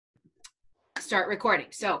start recording.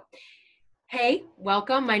 So, hey,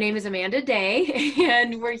 welcome. My name is Amanda Day,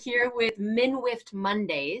 and we're here with MNWIFT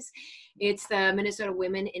Mondays. It's the Minnesota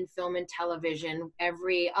Women in Film and Television.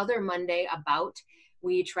 Every other Monday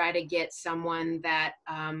we try to get someone that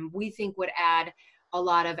we think would add a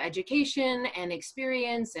lot of education and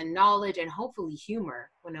experience and knowledge and hopefully humor,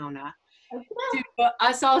 Wenonah, to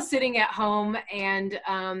us all sitting at home and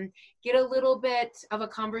get a little bit of a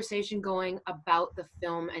conversation going about the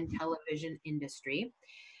film and television industry.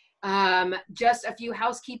 Just a few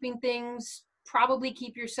housekeeping things. Probably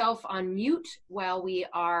keep yourself on mute while we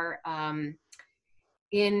are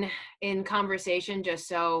in conversation, just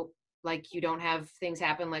so like you don't have things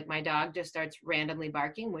happen like my dog just starts randomly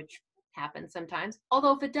barking, which happens sometimes.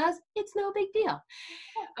 Although if it does, it's no big deal.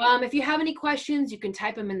 If you have any questions, you can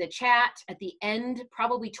type them in the chat. At the end,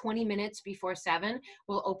 probably 20 minutes before 7,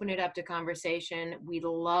 we'll open it up to conversation. We'd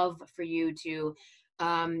love for you to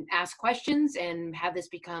ask questions and have this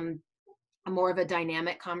become more of a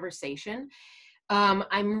dynamic conversation.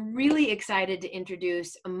 I'm really excited to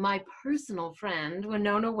introduce my personal friend,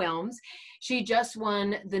 Wenonah Wilms. She just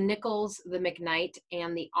won the Nichols, the McKnight,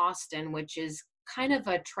 and the Austin, which is kind of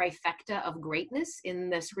a trifecta of greatness in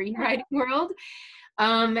the screenwriting world.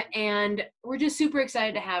 And we're just super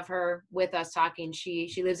excited to have her with us talking.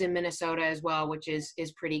 She lives in Minnesota as well, which is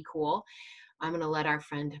pretty cool. I'm going to let our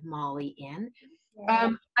friend Molly in.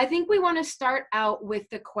 I think we want to start out with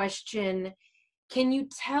the question, can you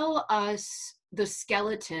tell us the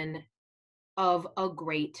skeleton of a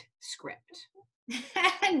great script?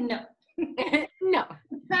 No. No.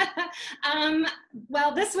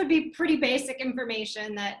 Well, this would be pretty basic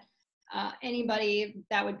information that anybody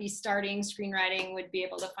that would be starting screenwriting would be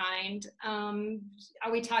able to find.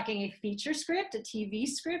 Are we talking a feature script, a TV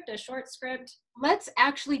script, a short script? Let's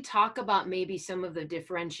actually talk about maybe some of the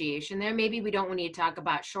differentiation there. Maybe we don't need to talk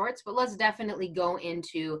about shorts, but let's definitely go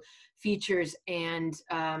into features and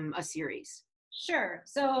a series. Sure.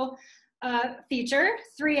 So feature,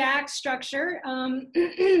 3-act structure.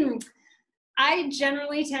 I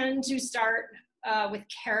generally tend to start with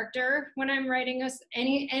character when I'm writing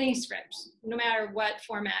any script, no matter what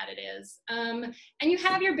format it is. And you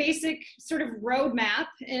have your basic sort of roadmap,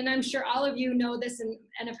 and I'm sure all of you know this and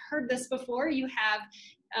have heard this before. You have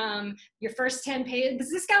your first 10 pages, this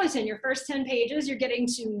is a skeleton, your first 10 pages, you're getting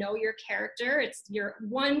to know your character. It's your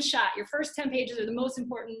one shot. Your first 10 pages are the most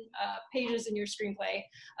important pages in your screenplay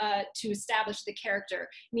to establish the character,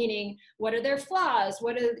 meaning what are their flaws?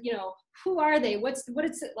 Who are they? What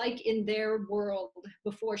is it like in their world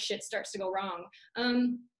before shit starts to go wrong?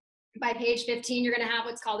 By page 15, you're going to have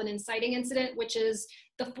what's called an inciting incident, which is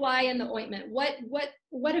the fly in the ointment.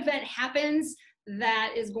 What event happens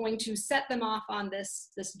that is going to set them off on this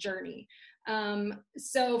journey?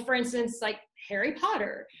 So for instance, like Harry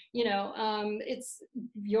Potter, it's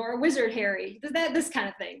you're a wizard, Harry, this kind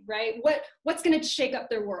of thing, right? What's going to shake up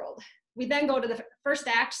their world? We then go to the first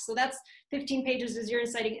act. So that's 15 pages is your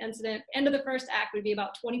inciting incident. End of the first act would be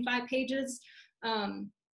about 25 pages,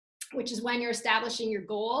 which is when you're establishing your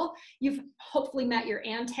goal. You've hopefully met your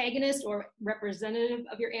antagonist or representative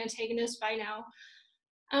of your antagonist by now.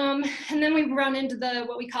 And then we run into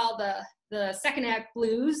what we call the second act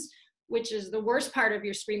blues, which is the worst part of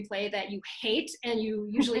your screenplay that you hate and you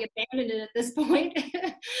usually abandon it at this point.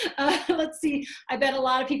 Let's see, I bet a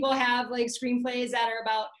lot of people have like screenplays that are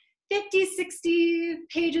about 50, 60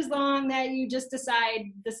 pages long that you just decide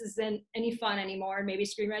this isn't any fun anymore. Maybe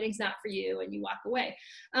screenwriting's not for you and you walk away.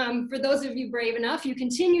 For those of you brave enough, you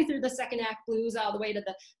continue through the second act blues all the way to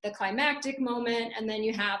the climactic moment, and then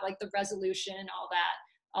you have like the resolution, all that,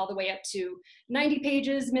 all the way up to 90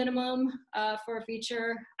 pages minimum for a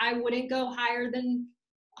feature. I wouldn't go higher than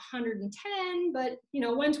 110, but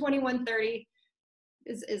 120, 130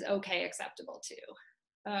 is okay, acceptable too.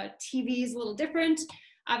 TV is a little different.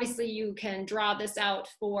 Obviously, you can draw this out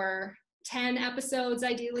for 10 episodes,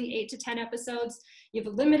 ideally 8 to 10 episodes. You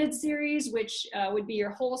have a limited series, which would be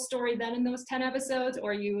your whole story then in those 10 episodes,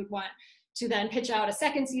 or you would want to then pitch out a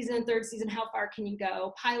second season, third season. How far can you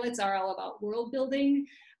go? Pilots are all about world building.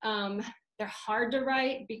 They're hard to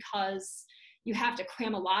write because you have to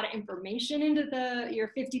cram a lot of information into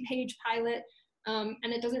your 50-page pilot, and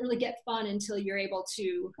it doesn't really get fun until you're able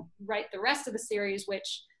to write the rest of the series,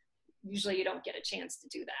 which usually you don't get a chance to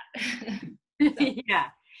do that. Yeah.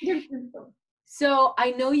 So I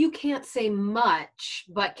know you can't say much,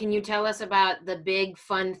 but can you tell us about the big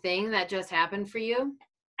fun thing that just happened for you?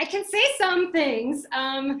 I can say some things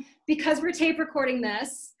because we're tape recording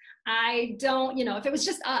this. I don't, if it was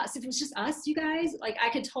just us, you guys, like I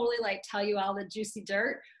could totally like tell you all the juicy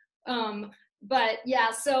dirt. But yeah,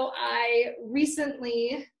 so I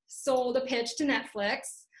recently sold a pitch to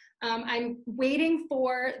Netflix. I'm waiting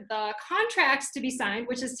for the contracts to be signed,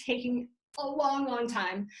 which is taking a long, long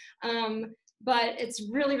time. But it's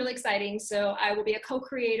really, really exciting. So I will be a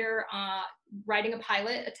co-creator, writing a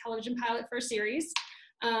pilot, a television pilot for a series.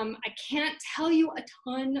 I can't tell you a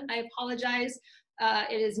ton. I apologize.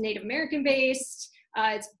 It is Native American based.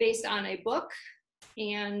 It's based on a book,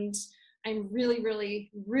 and I'm really,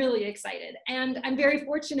 really, really excited. And I'm very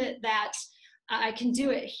fortunate that I can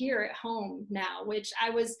do it here at home now, which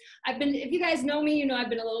I've been, if you guys know me, you know, I've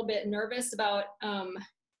been a little bit nervous about, I've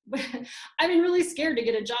been really scared to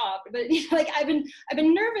get a job, but like I've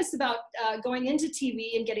been nervous about going into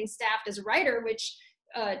TV and getting staffed as a writer, which,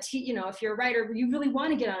 you know, if you're a writer, you really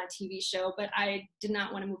want to get on a TV show, but I did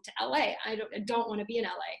not want to move to LA. I don't want to be in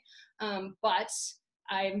LA. But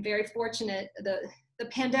I'm very fortunate. The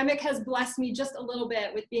pandemic has blessed me just a little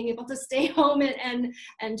bit with being able to stay home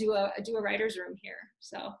and do a writer's room here.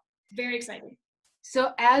 So very exciting.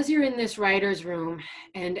 So as you're in this writer's room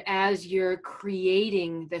and as you're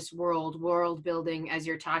creating this world building, as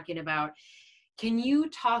you're talking about, can you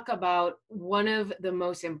talk about one of the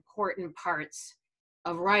most important parts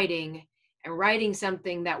of writing and writing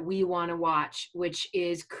something that we want to watch, which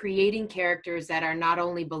is creating characters that are not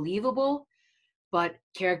only believable, but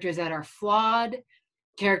characters that are flawed,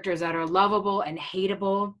 characters that are lovable and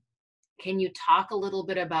hateable? Can you talk a little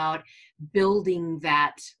bit about building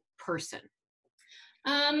that person?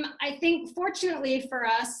 I think fortunately for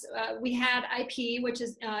us, we had IP, which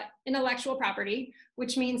is intellectual property,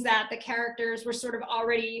 which means that the characters were sort of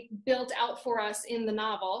already built out for us in the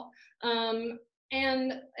novel.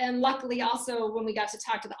 And luckily also when we got to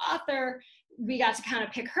talk to the author, we got to kind of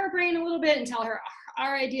pick her brain a little bit and tell her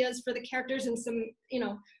our ideas for the characters and some, you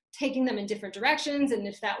know, taking them in different directions and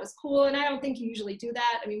if that was cool. And I don't think you usually do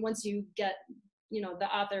that. I mean, once you get, you know, the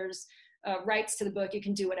author's rights to the book, you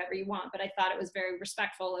can do whatever you want. But I thought it was very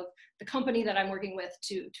respectful of the company that I'm working with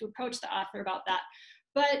to approach the author about that.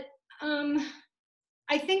 But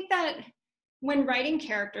I think that when writing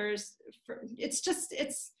characters,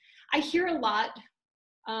 I hear a lot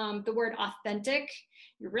the word authentic.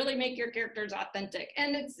 You really make your characters authentic.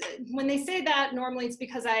 And it's when they say that, normally it's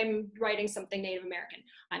because I'm writing something Native American.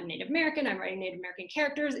 I'm Native American, I'm writing Native American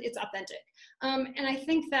characters, it's authentic. And I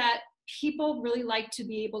think that people really like to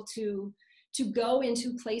be able to go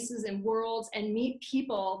into places and worlds and meet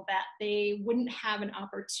people that they wouldn't have an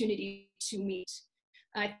opportunity to meet.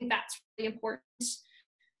 I think that's really important,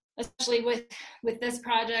 especially with this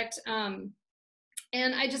project. And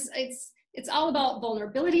it's all about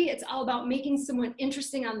vulnerability. It's all about making someone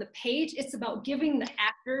interesting on the page. It's about giving the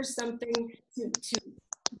actors something to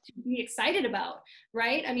be excited about,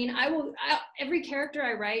 right? I mean, every character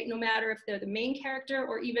I write, no matter if they're the main character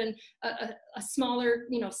or even a smaller,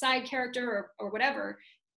 you know, side character or whatever,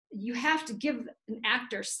 you have to give an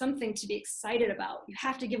actor something to be excited about. You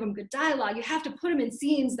have to give them good dialogue. You have to put them in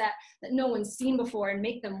scenes that no one's seen before and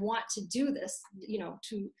make them want to do this, you know,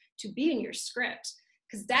 to be in your script.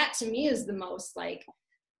 Because that to me is the most like,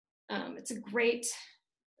 it's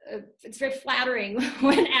very flattering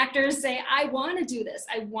when actors say, I want to do this.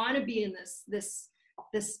 I want to be in this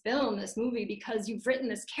film, this movie, because you've written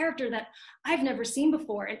this character that I've never seen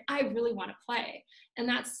before and I really want to play. And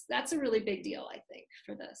that's a really big deal, I think,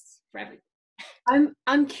 for everything.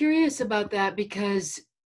 I'm curious about that because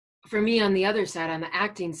for me on the other side, on the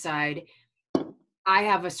acting side, I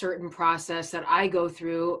have a certain process that I go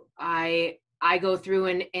through. I go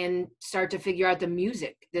through and start to figure out the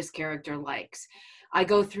music this character likes. I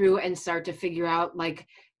go through and start to figure out, like,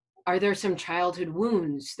 are there some childhood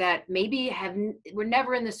wounds that maybe were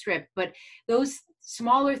never in the script, but those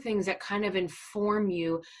smaller things that kind of inform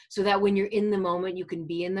you so that when you're in the moment, you can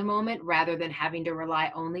be in the moment rather than having to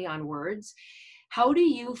rely only on words. How do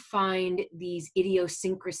you find these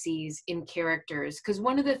idiosyncrasies in characters? Because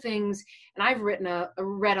one of the things, and I've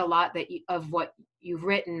read a lot of what you've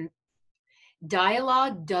written,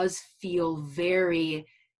 dialogue does feel very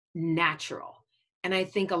natural. And I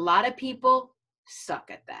think a lot of people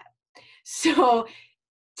suck at that. So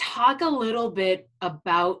talk a little bit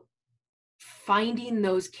about finding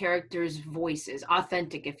those characters' voices,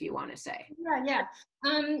 authentic, if you want to say. Yeah.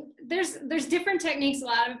 There's different techniques a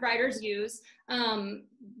lot of writers use.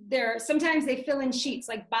 Sometimes they fill in sheets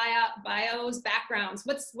like bios, backgrounds.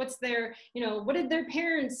 What's their, you know, what did their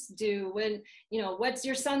parents do when, you know, what's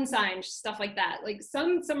your sun sign, stuff like that. Like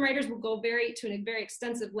some writers will go to a very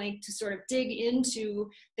extensive length to sort of dig into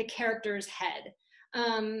the character's head.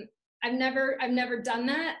 I've never done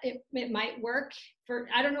that. It might work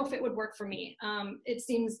I don't know if it would work for me. It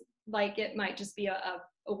seems like it might just be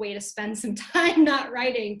a way to spend some time not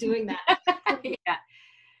writing, doing that. Yeah.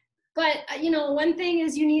 But one thing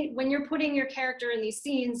is you need, when you're putting your character in these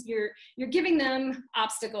scenes, you're giving them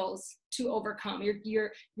obstacles to overcome.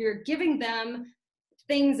 You're giving them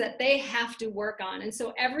things that they have to work on. And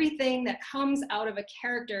so everything that comes out of a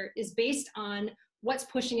character is based on what's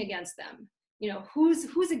pushing against them.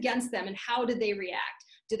 Who's against them and how did they react?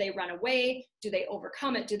 Do they run away? Do they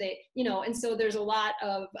overcome it? Do they, and so there's a lot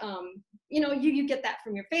of, you get that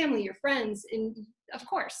from your family, your friends, and of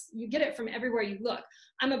course you get it from everywhere you look.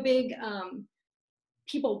 I'm a big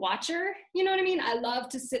people watcher, you know what I mean? I love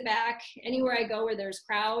to sit back anywhere I go where there's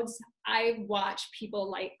crowds. I watch people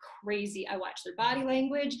like crazy. I watch their body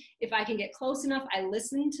language. If I can get close enough, I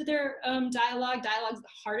listen to their dialogue. Dialogue's the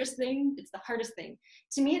hardest thing. It's the hardest thing.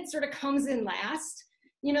 To me, it sort of comes in last,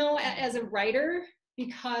 as a writer,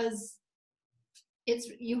 because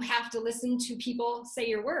you have to listen to people say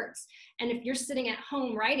your words. And if you're sitting at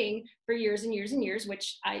home writing for years and years and years,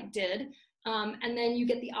 which I did, and then you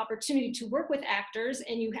get the opportunity to work with actors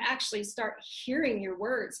and you actually start hearing your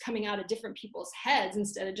words coming out of different people's heads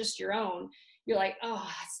instead of just your own, you're like, oh,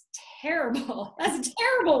 that's terrible. That's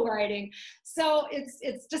terrible writing. So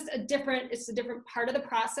it's just a different part of the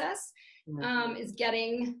process, is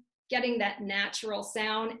getting that natural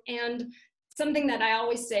sound. And something that I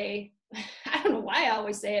always say, I don't know why I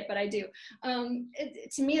always say it, but I do.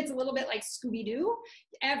 To me, it's a little bit like Scooby-Doo.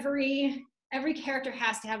 Every character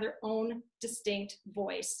has to have their own distinct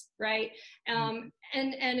voice, right? And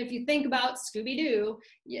if you think about Scooby-Doo,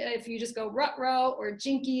 if you just go Ruh-Roh or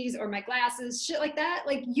Jinkies or My Glasses, shit like that,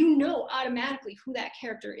 like automatically who that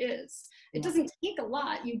character is. It doesn't take a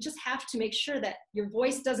lot. You just have to make sure that your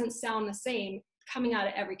voice doesn't sound the same coming out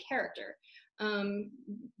of every character.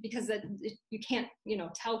 Because you can't,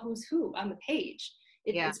 tell who's who on the page.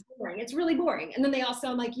 It's boring. It's really boring. And then they all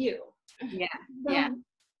sound like you. Yeah.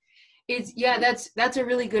 That's a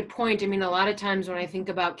really good point. I mean, a lot of times when I think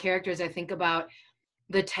about characters, I think about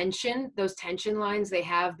the tension, those tension lines they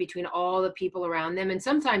have between all the people around them. And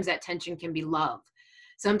sometimes that tension can be love.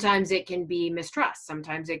 Sometimes it can be mistrust.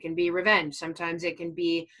 Sometimes it can be revenge. Sometimes it can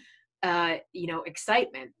be,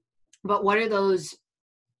 excitement. But what are those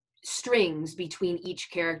strings between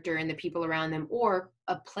each character and the people around them, or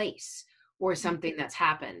a place or something that's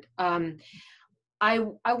happened? I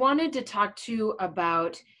wanted to talk to you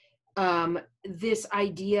about this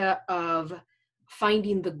idea of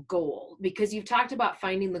finding the goal, because you've talked about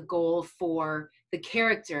finding the goal for the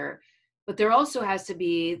character, but there also has to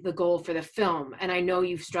be the goal for the film. And I know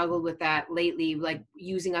you've struggled with that lately, like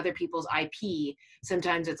using other people's IP.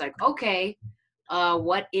 Sometimes it's like, okay,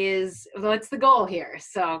 what's the goal here?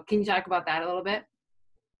 So can you talk about that a little bit?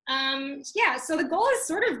 So the goal is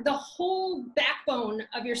sort of the whole backbone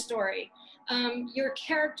of your story. Your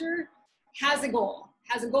character has a goal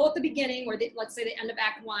at the beginning, or let's say the end of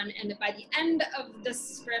Act 1, and by the end of the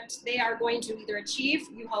script, they are going to either achieve,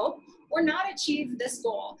 you hope, or not achieve this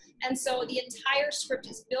goal. And so the entire script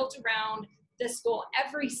is built around this goal.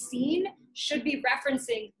 Every scene should be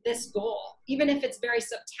referencing this goal, even if it's very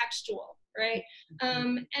subtextual, right?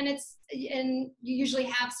 And you usually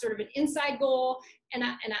have sort of an inside goal and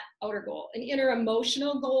an outer goal, an inner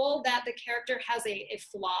emotional goal that the character has a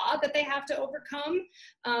flaw that they have to overcome,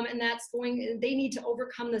 and they need to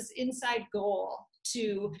overcome this inside goal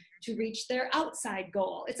to reach their outside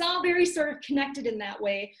goal. It's all very sort of connected in that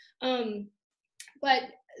way. But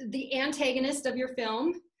the antagonist of your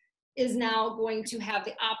film is now going to have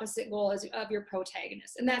the opposite goal of your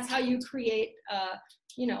protagonist, and that's how you create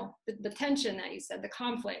the tension that you said, the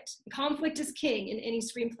conflict. Conflict is king in any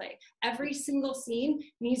screenplay. Every single scene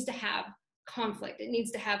needs to have conflict. It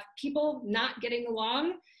needs to have people not getting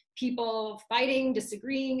along, people fighting,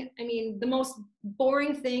 disagreeing. I mean, the most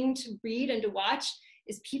boring thing to read and to watch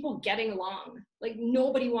is people getting along. Like,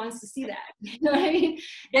 nobody wants to see that. You know what I mean?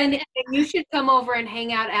 And you should come over and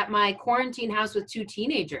hang out at my quarantine house with 2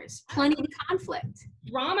 teenagers. Plenty of conflict.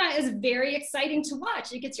 Drama is very exciting to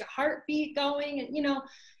watch. It gets your heartbeat going,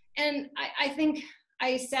 and I think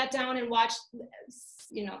I sat down and watched,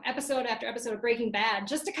 episode after episode of Breaking Bad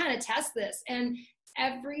just to kind of test this. And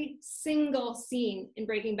every single scene in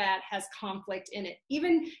Breaking Bad has conflict in it,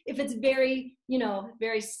 even if it's very,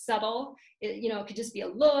 very subtle. It could just be a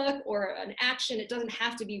look or an action. It doesn't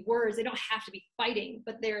have to be words. They don't have to be fighting,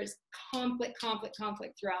 but there's conflict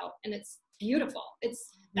throughout, and it's beautiful.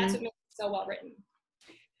 That's what makes it so well written.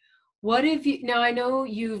 What have you, now I know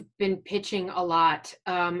you've been pitching a lot.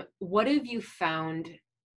 What have you found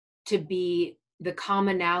to be the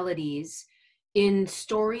commonalities in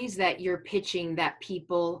stories that you're pitching that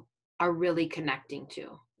people are really connecting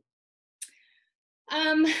to?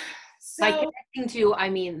 By connecting to, I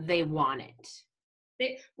mean, they want it.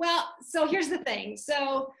 So here's the thing.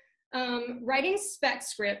 So Writing spec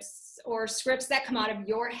scripts or scripts that come out of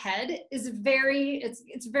your head is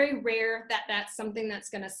it's very rare that that's something that's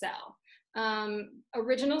going to sell.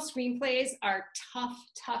 Original screenplays are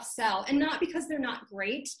tough sell, and not because they're not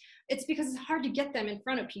great, it's because it's hard to get them in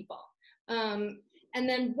front of people. And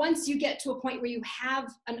then once you get to a point where you have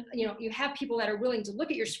people that are willing to look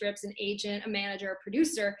at your scripts, an agent, a manager, a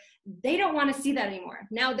producer, they don't want to see that anymore.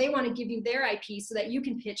 Now they want to give you their IP so that you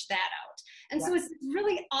can pitch that out. And so it's a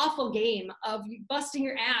really awful game of busting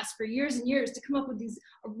your ass for years and years to come up with these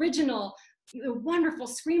original, wonderful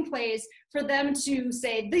screenplays for them to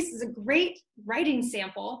say, this is a great writing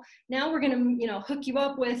sample. Now we're going to, hook you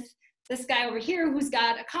up with this guy over here who's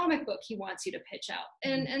got a comic book he wants you to pitch out.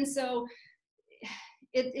 And so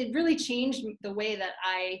it really changed the way that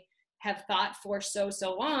I have thought for so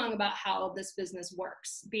long about how this business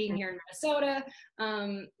works. Being here in Minnesota,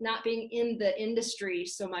 not being in the industry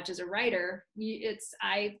so much as a writer,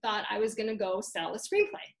 I thought I was gonna go sell a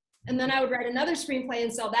screenplay. And then I would write another screenplay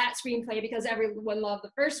and sell that screenplay because everyone loved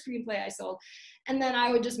the first screenplay I sold. And then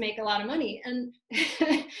I would just make a lot of money. And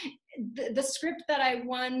the script that I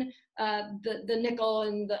won the Nicholl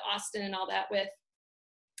and the Austin and all that with,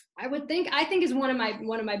 I think is one of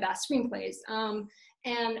my best screenplays.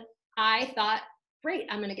 And I thought, great,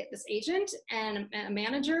 I'm gonna get this agent and a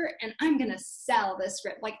manager, and I'm gonna sell this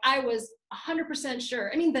script. Like I was 100% sure.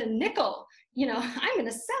 I mean, the Nicholl, I'm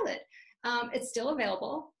gonna sell it. It's still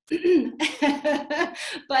available, but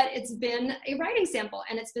it's been a writing sample,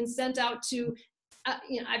 and it's been sent out to,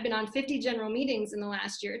 I've been on 50 general meetings in the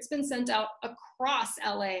last year. It's been sent out across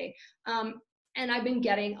LA, and I've been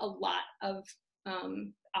getting a lot of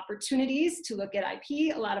opportunities to look at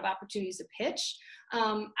IP, a lot of opportunities to pitch.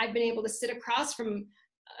 I've been able to sit across from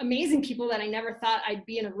amazing people that I never thought I'd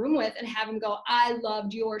be in a room with and have them go, I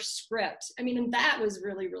loved your script. I mean, and that was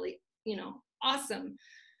really, really, awesome.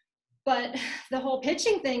 But the whole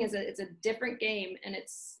pitching thing it's a different game, and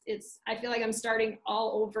I feel like I'm starting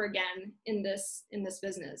all over again in this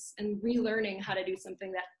business and relearning how to do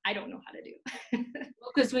something that I don't know how to do.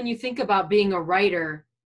 Well, because when you think about being a writer,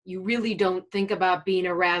 you really don't think about being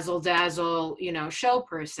a razzle-dazzle, show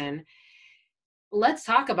person. Let's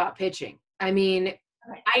talk about pitching. I mean,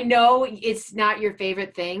 I know it's not your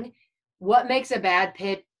favorite thing. What makes a bad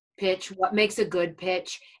pitch? What makes a good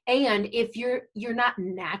pitch? And if you're not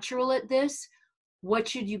natural at this, what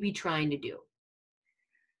should you be trying to do?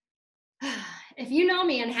 If you know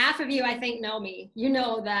me, and half of you I think know me, you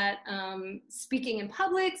know that speaking in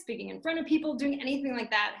public, speaking in front of people, doing anything like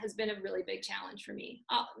that has been a really big challenge for me.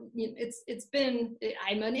 I'm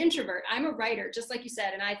an introvert, I'm a writer, just like you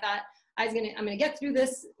said, and I thought I'm gonna get through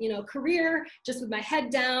this, career just with my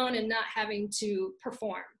head down and not having to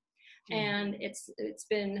perform. And it's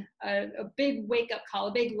been a big wake-up call,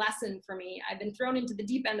 a big lesson for me. I've been thrown into the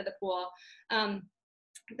deep end of the pool. The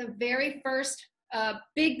very first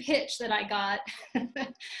big pitch that I got, and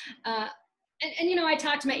I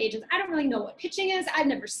talked to my agents. I don't really know what pitching is. I've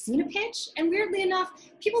never seen a pitch, and weirdly enough,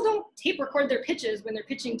 people don't tape record their pitches when they're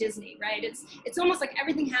pitching Disney, right? It's almost like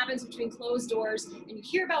everything happens between closed doors, and you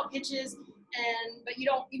hear about pitches, but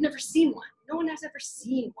you've never seen one. No one has ever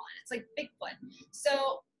seen one. It's like Bigfoot.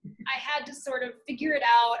 So I had to sort of figure it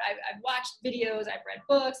out. I've watched videos, I've read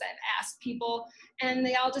books, I've asked people, and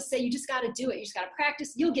they all just say, you just got to do it. You just got to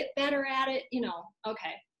practice. You'll get better at it.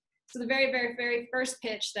 Okay. So the very, very, very first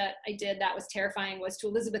pitch that I did that was terrifying was to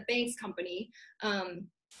Elizabeth Banks' company. And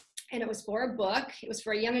it was for a book. It was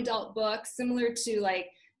for a young adult book, similar to like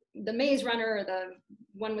the Maze Runner or the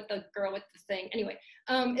one with the girl with the thing. Anyway,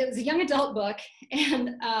 it was a young adult book,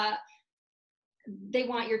 and they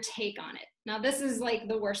want your take on it. Now, this is like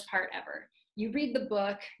the worst part ever. You read the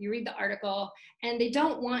book, you read the article, and they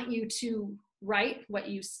don't want you to write what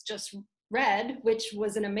you just read, which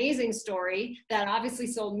was an amazing story that obviously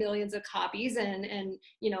sold millions of copies, and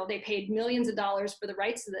they paid millions of dollars for the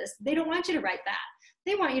rights to this. They don't want you to write that.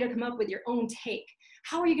 They want you to come up with your own take.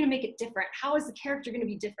 How are you going to make it different? How is the character going to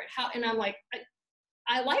be different? And I'm like,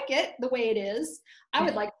 I like it the way it is. I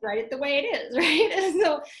would like to write it the way it is, right? And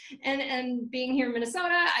so, and being here in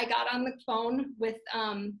Minnesota, I got on the phone with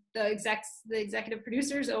the executive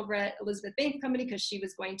producers over at Elizabeth Banks Company, because she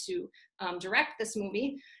was going to direct this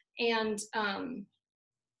movie. And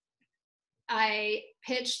I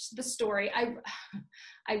pitched the story. I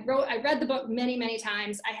read the book many, many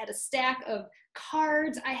times. I had a stack of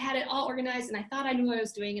cards. I had it all organized, and I thought I knew what I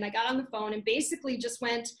was doing. And I got on the phone and basically just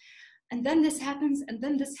went, and then this happens, and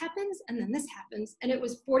then this happens, and then this happens. And it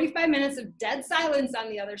was 45 minutes of dead silence on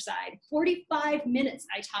the other side. 45 minutes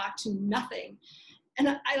I talked to nothing. And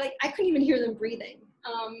I couldn't even hear them breathing.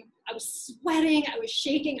 I was sweating, I was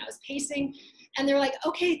shaking, I was pacing. And they're like,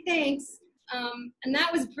 okay, thanks. And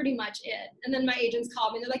that was pretty much it. And then my agents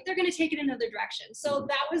called me and they're like, they're going to take it in another direction. So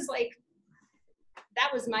that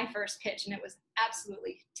was my first pitch, and it was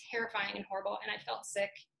absolutely terrifying and horrible. And I felt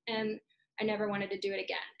sick, and I never wanted to do it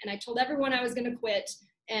again. And I told everyone I was going to quit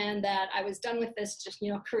and that I was done with this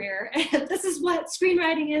career. This is what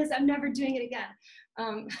screenwriting is. I'm never doing it again.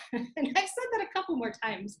 And I've said that a couple more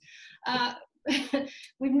times.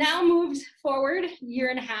 We've now moved forward a year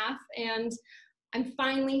and a half, and I'm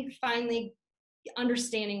finally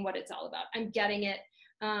understanding what it's all about. I'm getting it.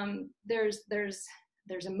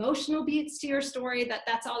 There's emotional beats to your story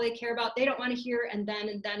that's all they care about. They don't want to hear and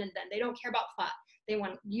then. They don't care about plot. They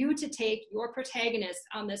want you to take your protagonist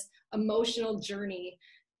on this emotional journey,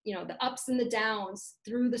 the ups and the downs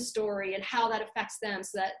through the story and how that affects them,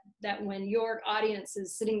 so that when your audience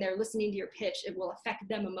is sitting there listening to your pitch, it will affect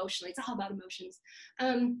them emotionally. It's all about emotions.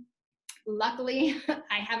 Luckily,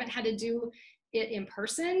 I haven't had to do it in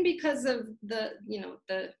person because of the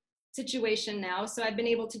situation now. So I've been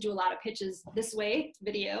able to do a lot of pitches this way,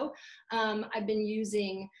 video. I've been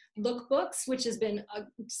using lookbooks, which has been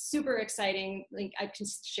super exciting. Like, I can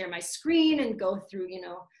share my screen and go through,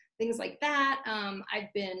 things like that.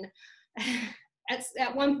 I've been,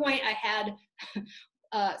 at one point I had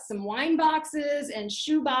some wine boxes and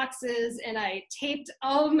shoe boxes, and I taped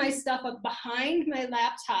all of my stuff up behind my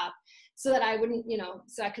laptop so that I wouldn't,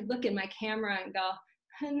 so I could look in my camera and go,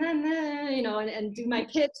 and then, and do my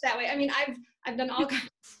pitch that way. I mean, I've done all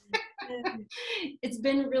kinds. It's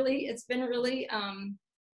been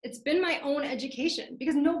my own education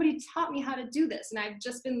because nobody taught me how to do this. And I've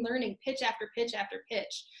just been learning pitch after pitch after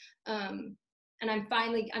pitch. And I'm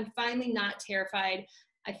finally not terrified.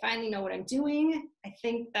 I finally know what I'm doing. I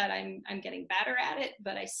think that I'm getting better at it,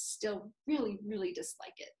 but I still really, really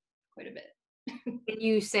dislike it quite a bit. Can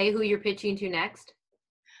you say who you're pitching to next?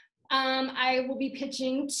 I will be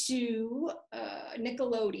pitching to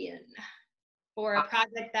Nickelodeon for a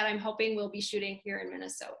project that I'm hoping we'll be shooting here in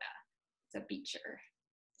Minnesota. It's a feature.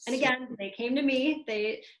 And again, they came to me.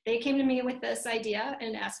 They came to me with this idea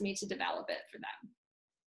and asked me to develop it for them.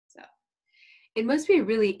 So it must be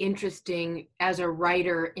really interesting as a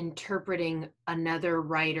writer interpreting another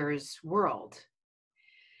writer's world.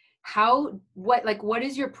 What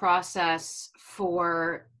is your process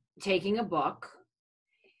for taking a book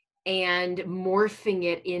and morphing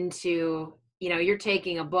it into, you're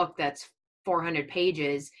taking a book that's 400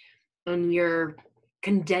 pages and you're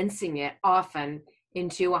condensing it often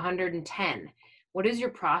into 110. What is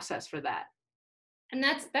your process for that? And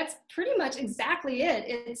that's pretty much exactly it.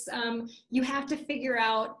 It's you have to figure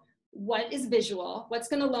out what is visual, what's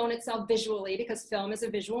going to loan itself visually, because film is a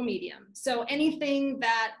visual medium. So anything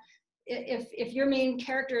that if your main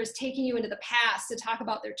character is taking you into the past to talk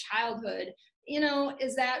about their childhood,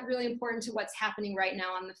 is that really important to what's happening right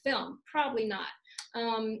now on the film? Probably not.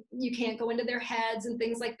 You can't go into their heads and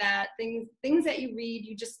things like that. Things that you read,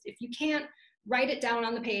 if you can't write it down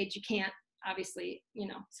on the page, you can't obviously,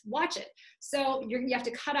 watch it. So you have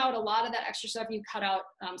to cut out a lot of that extra stuff. You cut out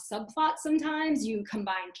subplots sometimes. You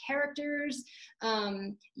combine characters.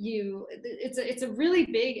 It's a really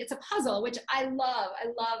big, it's a puzzle, which I love.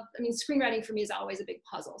 I mean, screenwriting for me is always a big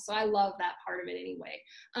puzzle. So I love that part of it anyway.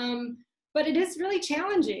 But it is really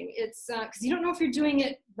challenging. It's because you don't know if you're doing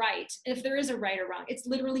it right, if there is a right or wrong. It's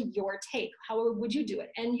literally your take. How would you do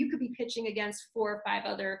it? And you could be pitching against 4 or 5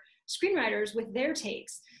 other screenwriters with their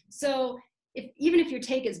takes. So even if your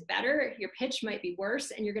take is better, your pitch might be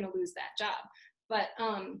worse and you're going to lose that job. But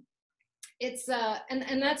it's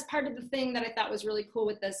and that's part of the thing that I thought was really cool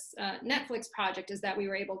with this Netflix project, is that we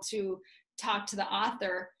were able to talk to the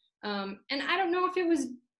author. And I don't know if it was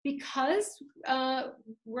because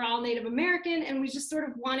we're all Native American and we just sort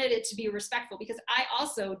of wanted it to be respectful, because I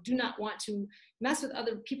also do not want to mess with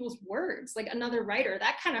other people's words, like another writer.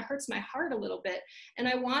 That kind of hurts my heart a little bit. And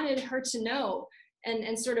I wanted her to know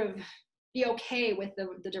and sort of be okay with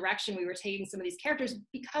the direction we were taking some of these characters,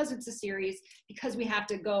 because it's a series, because we have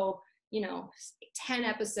to go, 10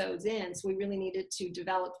 episodes in. So we really needed to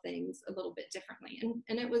develop things a little bit differently.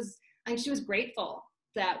 And it was, I think she was grateful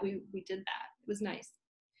that we did that. It was nice.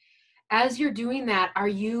 As you're doing that, are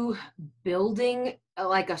you building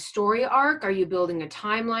like a story arc? Are you building a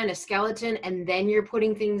timeline, a skeleton, and then you're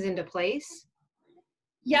putting things into place?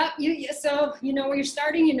 Yeah, so you know where you're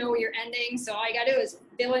starting, you know where you're ending. So all you gotta do is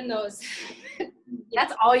fill in those.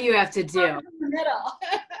 That's all you have to do. In the middle.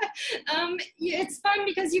 It's fun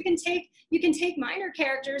because you can take minor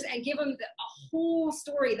characters and give them a whole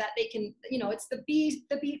story that they can, it's the B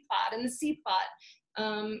plot and the C plot.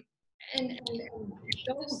 And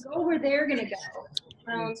go where they're gonna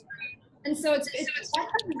go. And so it's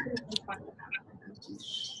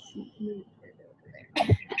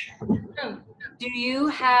Do you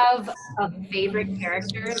have a favorite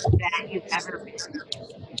character that you've ever written?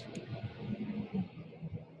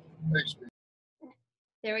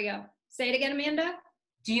 There we go. Say it again, Amanda.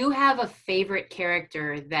 Do you have a favorite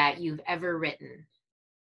character that you've ever written?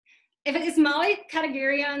 If it is Molly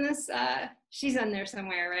Katagiri on this, she's on there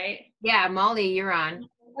somewhere, right? Yeah, Molly, you're on.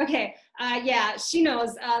 Okay, yeah, she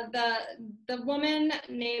knows. The woman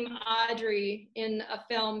named Audrey in a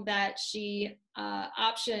film that she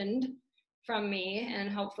optioned from me and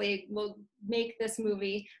hopefully will make this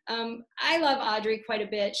movie. I love Audrey quite a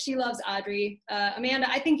bit. She loves Audrey. Amanda,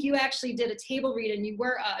 I think you actually did a table read and you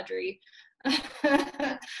were Audrey.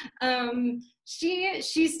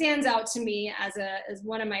 She stands out to me as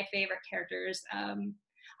one of my favorite characters.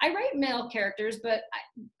 I write male characters, but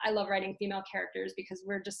I love writing female characters because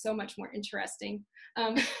we're just so much more interesting.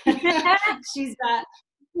 She's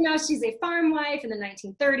she's a farm wife in the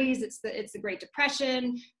 1930s. It's the Great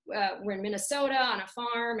Depression. We're in Minnesota on a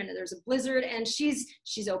farm, and there's a blizzard, and she's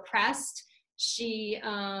oppressed. She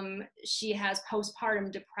has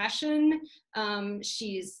postpartum depression.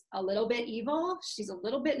 She's a little bit evil. She's a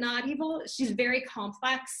little bit not evil. She's very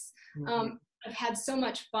complex. I've had so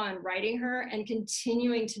much fun writing her and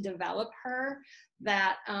continuing to develop her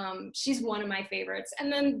that she's one of my favorites.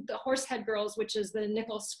 And then the Horsehead Girls, which is the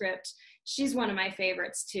Nicholl script, she's one of my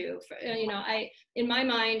favorites too. In my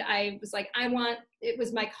mind, I was like, it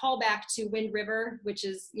was my callback to Wind River, which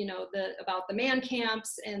is, about the man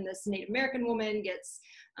camps, and this Native American woman gets,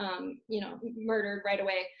 murdered right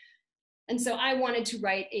away. And so I wanted to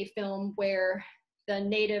write a film where the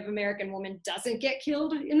Native American woman doesn't get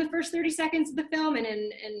killed in the first 30 seconds of the film.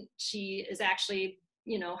 And she is actually,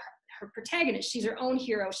 her protagonist. She's her own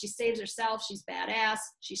hero. She saves herself. She's badass.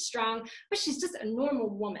 She's strong, but she's just a normal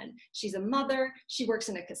woman. She's a mother. She works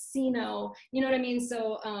in a casino. You know what I mean?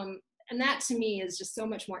 So, and that to me is just so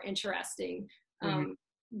much more interesting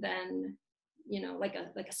than, like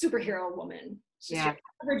a superhero woman. She's just an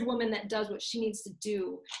average woman that does what she needs to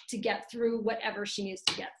do to get through whatever she needs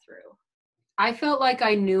to get through. I felt like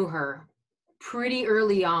I knew her pretty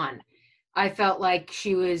early on. I felt like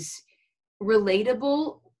she was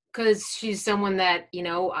relatable because she's someone that,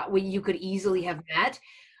 you could easily have met,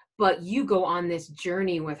 but you go on this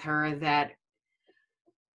journey with her that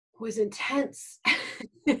was intense,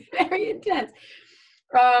 very intense.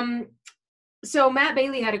 So Matt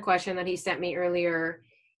Bailey had a question that he sent me earlier.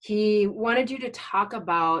 He wanted you to talk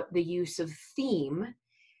about the use of theme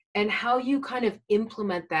and how you kind of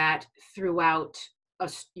implement that throughout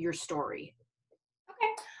your story.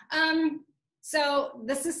 Okay. So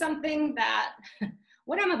this is something that,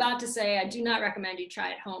 what I'm about to say, I do not recommend you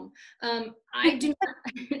try at home. I do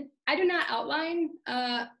not outline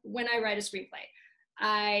when I write a screenplay.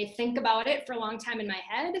 I think about it for a long time in my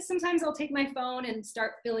head. Sometimes I'll take my phone and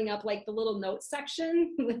start filling up like the little notes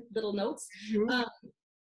section with little notes.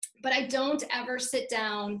 But I don't ever sit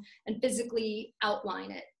down and physically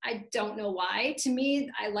outline it. I don't know why. To me,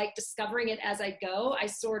 I like discovering it as I go.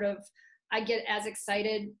 I get as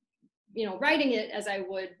excited, writing it as I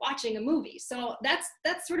would watching a movie. So that's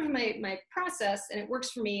sort of my process, and it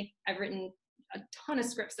works for me. I've written a ton of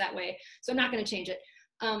scripts that way, so I'm not going to change it.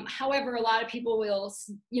 However, a lot of people will,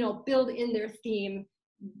 build in their theme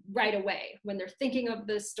right away when they're thinking of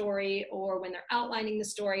the story or when they're outlining the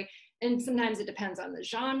story. And sometimes it depends on the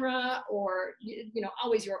genre or,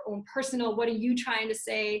 always your own personal, what are you trying to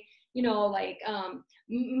say?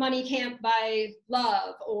 Money can't buy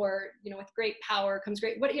love, or, with great power comes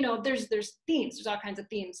great, there's themes, there's all kinds of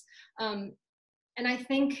themes. And I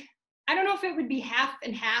think, I don't know if it would be half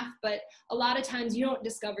and half, but a lot of times you don't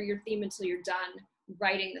discover your theme until you're done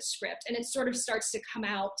writing the script. And it sort of starts to come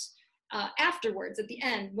out afterwards at the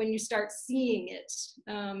end when you start seeing it.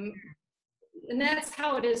 And that's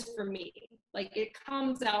how it is for me. Like, it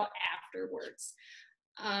comes out afterwards.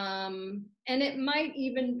 And it might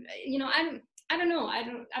even, I don't know. I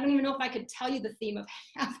don't even know if I could tell you the theme of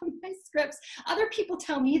half of my scripts. Other people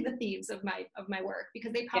tell me the themes of my work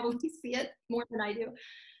because they probably see it more than I do.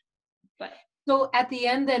 But so at the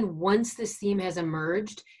end, then, once this theme has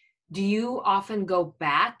emerged, do you often go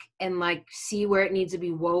back and like see where it needs to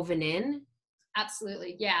be woven in?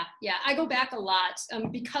 Absolutely. Yeah. I go back a lot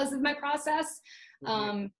because of my process.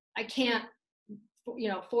 I can't,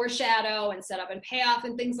 foreshadow and set up and payoff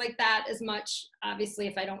and things like that as much, obviously,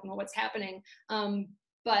 if I don't know what's happening.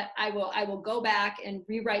 But I will go back and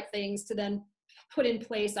rewrite things to then put in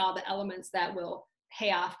place all the elements that will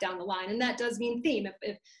pay off down the line. And that does mean theme.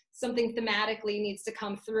 If something thematically needs to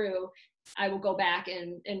come through, I will go back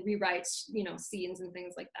and rewrite, you know, scenes and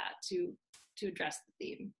things like that to address the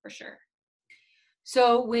theme for sure.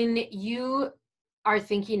 So when you are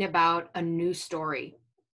thinking about a new story,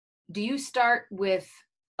 do you start with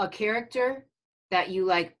a character that you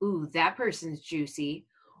like, ooh, that person's juicy?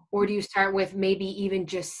 Or do you start with maybe even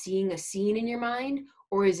just seeing a scene in your mind?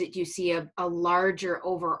 Or is it you see a larger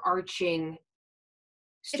overarching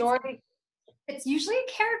story? It's usually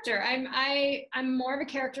a character. I'm more of a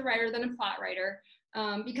character writer than a plot writer,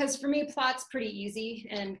 because for me, plot's pretty easy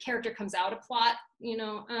and character comes out of plot, you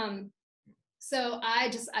know. So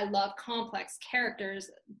I love complex characters,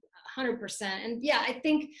 100%. And yeah, I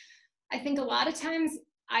think a lot of times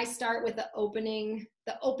I start with the opening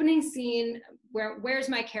scene. Where's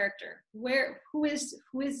my character? Who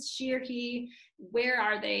is she or he? Where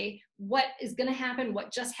are they? What is going to happen?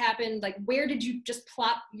 What just happened? Like, where did you just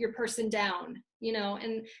plop your person down? You know,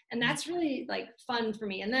 and that's really like fun for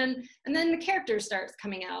me. And then the character starts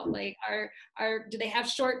coming out. Like, do they have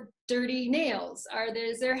short, dirty nails?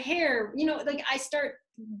 Is their hair? You know, like I start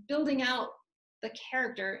building out the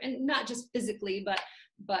character, and not just physically,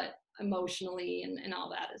 but emotionally and all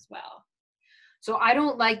that as well. So I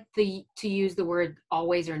don't like to use the word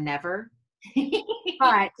always or never,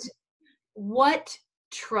 but what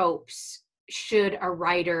tropes should a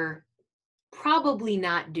writer probably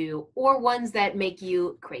not do, or ones that make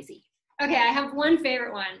you crazy? Okay, I have one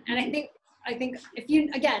favorite one, and I think if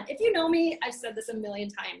you know me, I've said this a million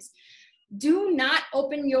times. Do not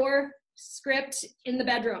open your script in the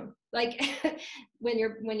bedroom. Like when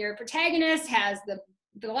your protagonist has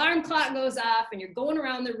the alarm clock goes off and you're going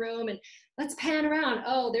around the room and let's pan around.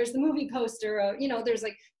 Oh, there's the movie poster. You know, there's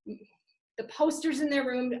like the posters in their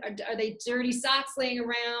room. Are they dirty socks laying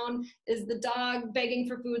around? Is the dog begging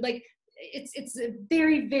for food? Like it's a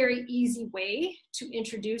very, very easy way to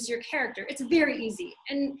introduce your character. It's very easy,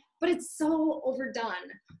 but it's so overdone.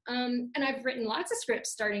 And I've written lots of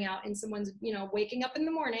scripts starting out in someone's, you know, waking up in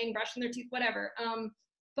the morning, brushing their teeth, whatever.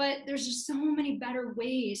 But there's just so many better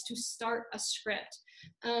ways to start a script.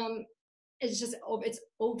 It's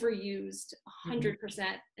overused 100%.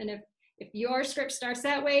 And if your script starts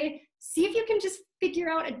that way, see if you can just figure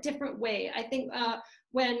out a different way. I think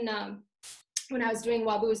when I was doing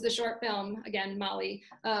Waboo's, the short film, again, Molly,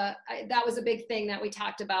 that was a big thing that we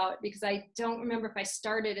talked about, because I don't remember if I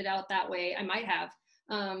started it out that way. I might have.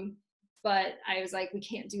 But I was like, we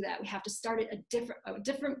can't do that. We have to start it a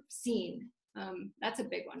different scene. That's a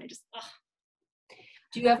big one.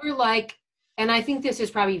 Do you ever like, and I think this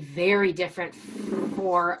is probably very different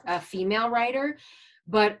for a female writer,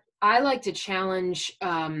 but I like to challenge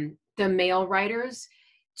the male writers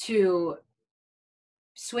to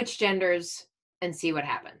switch genders and see what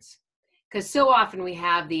happens. Because so often we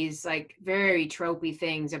have these like very tropey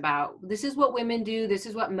things about this is what women do, this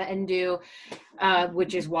is what men do,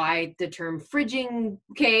 which is why the term fridging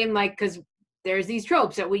came, like, because there's these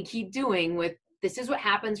tropes that we keep doing with this is what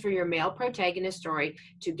happens for your male protagonist story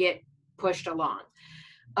to get pushed along.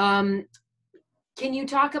 Can you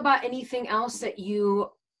talk about anything else that you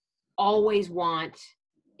always want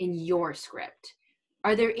in your script?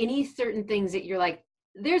 Are there any certain things that you're like,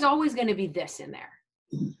 there's always going to be this in there?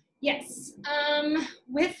 Yes.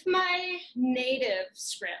 With my native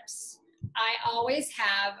scripts, I always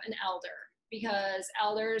have an elder, because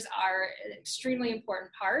elders are an extremely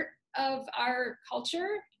important part of our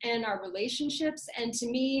culture and our relationships. And to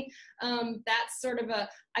me, that's sort of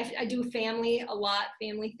I do family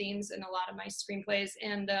themes in a lot of my screenplays.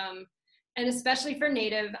 And especially for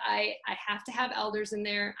Native, I have to have elders in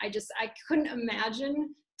there. I couldn't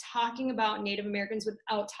imagine talking about Native Americans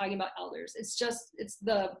without talking about elders. It's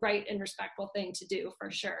the right and respectful thing to do, for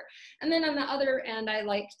sure. And then on the other end, I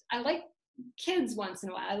like kids once in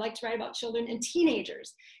a while. I like to write about children and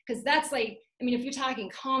teenagers, because that's like, I mean, if you're talking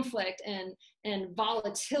conflict and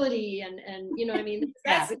volatility and you know what I mean,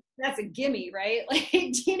 that's a gimme, right? Like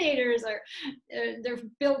teenagers they're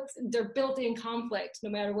built in conflict no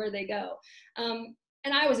matter where they go.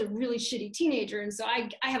 And I was a really shitty teenager, and so I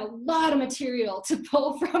have a lot of material to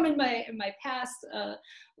pull from in my past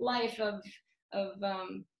life of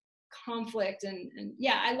conflict and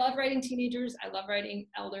yeah, I love writing teenagers. I love writing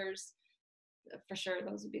elders, for sure.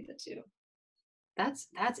 Those would be the two. That's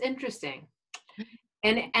interesting.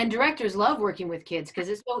 And directors love working with kids because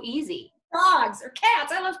it's so easy. Dogs or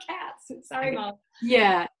cats. I love cats. Sorry, Mom.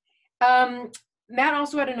 Yeah. Matt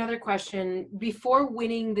also had another question. Before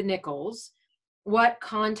winning the Nicholls, what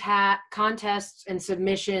contests and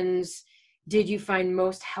submissions did you find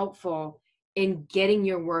most helpful in getting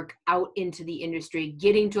your work out into the industry,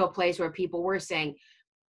 getting to a place where people were saying,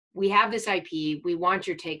 we have this IP, we want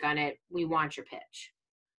your take on it, we want your pitch?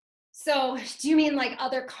 So do you mean like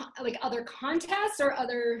other contests or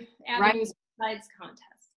other Right. avenues besides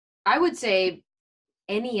contests? I would say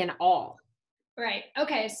any and all. Right.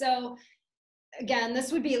 Okay. So again,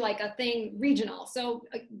 this would be like a thing regional. So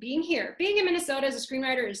being in Minnesota as a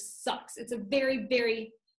screenwriter sucks. It's a very,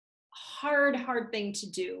 very hard thing to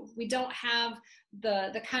do. We don't have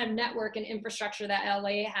the kind of network and infrastructure that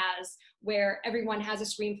LA has, where everyone has a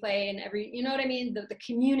screenplay and you know what I mean? The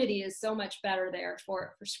community is so much better there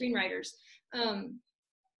for screenwriters.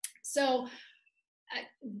 So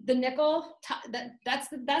the Nicholl, that's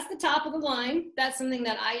the top of the line. That's something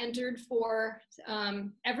that I entered for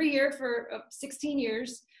every year for 16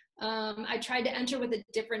 years. I tried to enter with a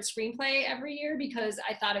different screenplay every year because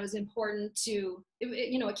I thought it was important to,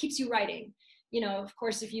 it keeps you writing. Of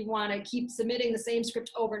course, if you want to keep submitting the same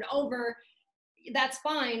script over and over, that's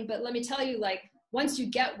fine. But let me tell you, like, once you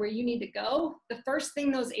get where you need to go, the first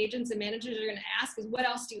thing those agents and managers are going to ask is, what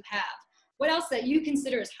else do you have? What else that you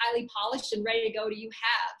consider as highly polished and ready to go do you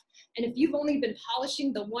have? And if you've only been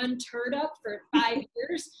polishing the one turd up for 5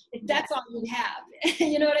 years, that's all you have.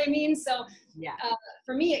 You know what I mean? So yeah,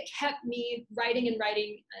 for me, it kept me writing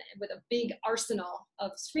with a big arsenal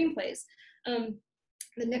of screenplays.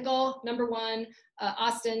 The Nicholl, number one,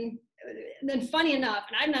 Austin. And then funny enough,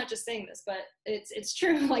 and I'm not just saying this, but it's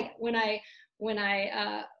true. Like when I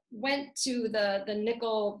went to the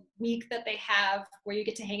Nicholl week that they have, where you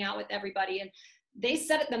get to hang out with everybody, and they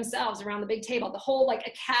set it themselves around the big table. The whole like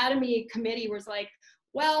Academy committee was like,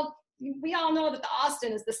 well, we all know that the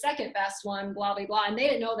Austin is the second best one, blah, blah, blah. And they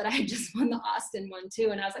didn't know that I had just won the Austin one too.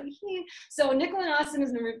 And I was like, So Nicholl and Austin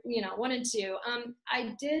is number, 1 and 2.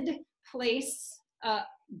 I did place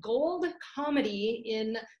gold comedy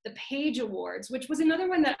in the Page Awards, which was another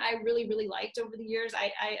one that I really, really liked over the years.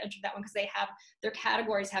 I entered that one because their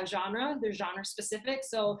categories have genre, they're genre specific.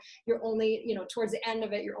 So you're only, towards the end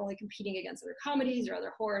of it, you're only competing against other comedies or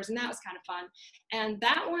other horrors. And that was kind of fun. And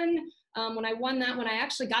that one, when I won that one, I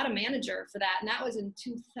actually got a manager for that. And that was in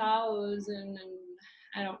 2000, and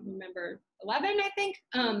I don't remember, 11, I think.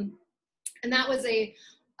 And that was a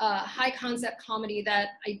high concept comedy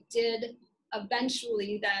that I did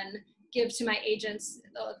eventually then give to my agents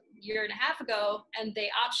a year and a half ago, and they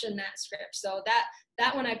optioned that script. So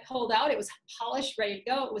that one I pulled out, it was polished, ready to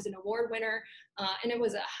go. It was an award winner, and it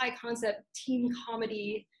was a high concept teen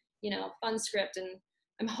comedy, fun script. And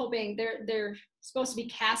I'm hoping they're supposed to be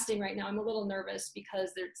casting right now. I'm a little nervous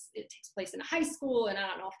because it takes place in a high school, and I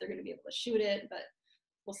don't know if they're going to be able to shoot it, but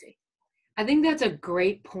we'll see. I think that's a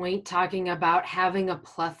great point, talking about having a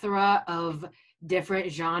plethora of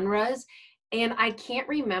different genres. And I can't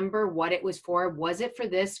remember what it was for. Was it for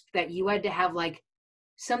this that you had to have like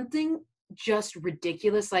something just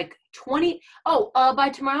ridiculous, like 20? By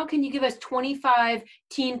tomorrow, can you give us 25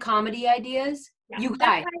 teen comedy ideas? Yeah, you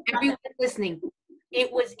guys, everyone listening,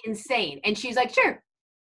 it was insane. And she's like, sure.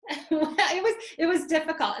 It was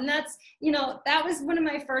difficult. And that's, that was one of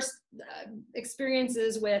my first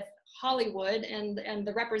experiences with Hollywood and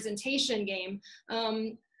the representation game.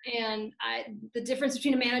 And the difference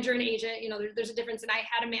between a manager and agent, there's a difference. And I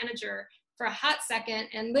had a manager for a hot second,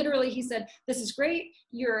 and literally he said, this is great.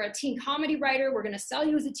 You're a teen comedy writer. We're going to sell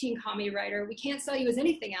you as a teen comedy writer. We can't sell you as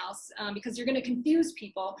anything else because you're going to confuse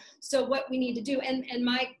people. So what we need to do, and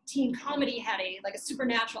my teen comedy had a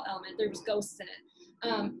supernatural element. There was ghosts in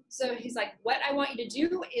it. So he's like, what I want you to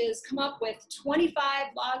do is come up with 25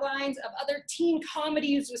 log lines of other teen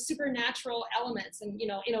comedies with supernatural elements, and in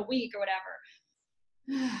a week or whatever.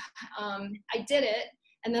 I did it,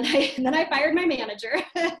 and then I fired my manager.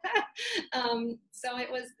 So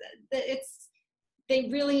they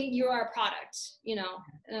really, you are a product, so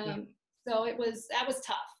that was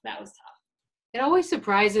tough. It always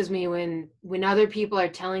surprises me when other people are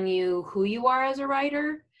telling you who you are as a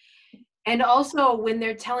writer, and also when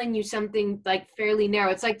they're telling you something like fairly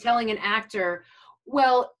narrow. It's like telling an actor,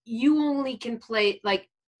 well, you only can play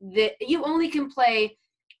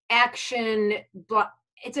action.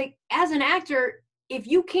 It's like, as an actor, if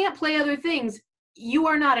you can't play other things, you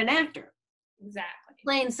are not an actor. Exactly.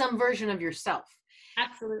 Playing some version of yourself.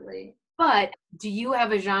 Absolutely. But do you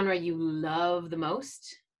have a genre you love the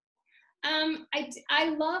most? I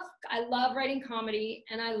love writing comedy,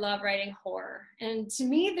 and I love writing horror. And to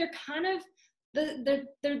me, they're kind of they're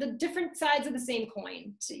the different sides of the same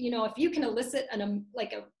coin. If you can elicit a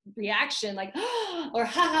reaction like or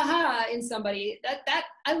ha ha ha in somebody, that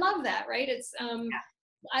I love that, right? It's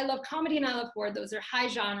I love comedy and I love horror. Those are high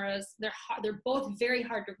genres. They're both very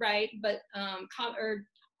hard to write, but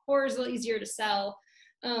horror is a little easier to sell.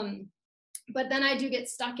 But then I do get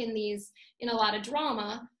stuck in a lot of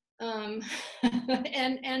drama. And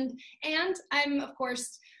I'm, of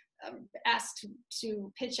course, asked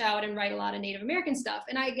to pitch out and write a lot of Native American stuff.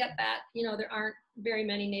 And I get that, you know, there aren't very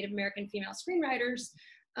many Native American female screenwriters,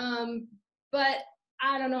 but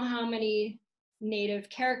I don't know how many Native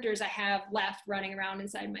characters I have left running around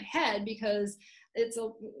inside my head, because it's a,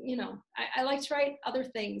 you know, I like to write other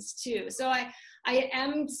things too. So I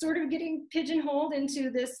am sort of getting pigeonholed into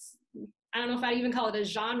this, I don't know if I'd even call it a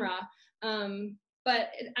genre, but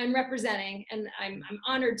I'm representing, and I'm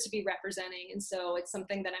honored to be representing. And so it's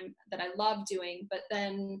something that I love doing. But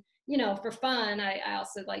then, you know, for fun, I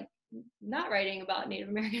also like not writing about Native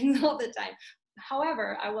Americans all the time.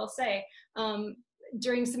 However, I will say,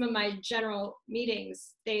 during some of my general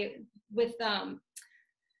meetings,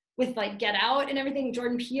 with like Get Out and everything,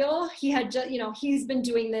 Jordan Peele, he had just, you know, he's been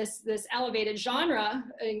doing this elevated genre,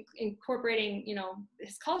 incorporating, you know,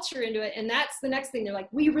 his culture into it. And that's the next thing. They're like,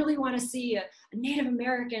 we really want to see a Native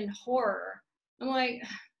American horror. I'm like,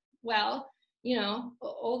 well, you know,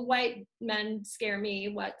 old white men scare me.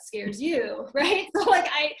 What scares you, right? So like,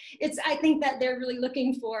 I think that they're really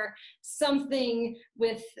looking for something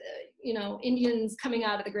with, you know, Indians coming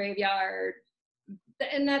out of the graveyard,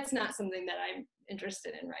 and that's not something that I'm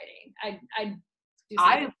interested in writing.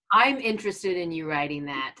 I'm interested in you writing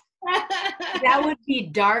that. That would be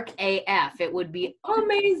dark AF. It would be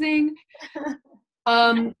amazing.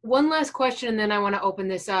 One last question, and then I want to open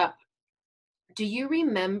this up. Do you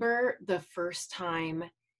remember the first time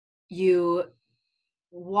you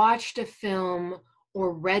watched a film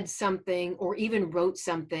or read something or even wrote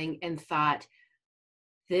something and thought,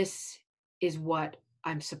 this is what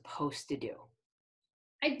I'm supposed to do?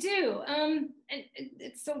 I do. And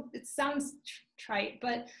it sounds trite,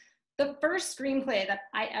 but the first screenplay that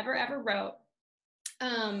I ever wrote,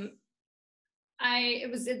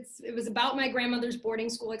 it was about my grandmother's boarding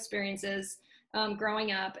school experiences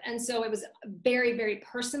growing up, and so it was very, very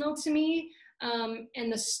personal to me.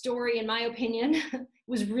 And the story, in my opinion,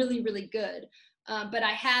 was really, really good. But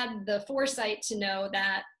I had the foresight to know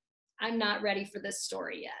that I'm not ready for this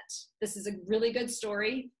story yet. This is a really good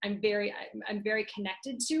story. I'm very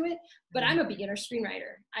connected to it, but I'm a beginner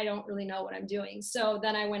screenwriter. I don't really know what I'm doing. So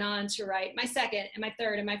then I went on to write my second and my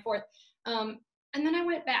third and my fourth. And then I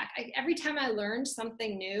went back. Every time I learned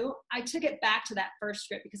something new, I took it back to that first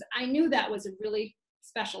script, because I knew that was a really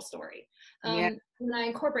special story. And I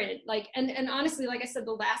incorporated, like, and honestly, like I said,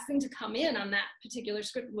 the last thing to come in on that particular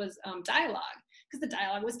script was dialogue, because the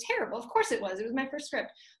dialogue was terrible. Of course it was my first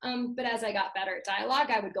script. But as I got better at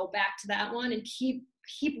dialogue, I would go back to that one and keep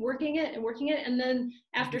working it. And then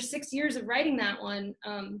after 6 years of writing that one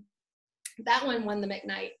won the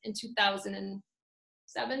McKnight in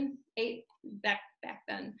 2007, 8, back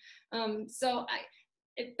then. So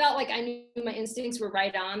it felt like I knew my instincts were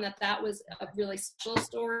right on, that was a really special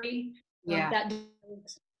story. That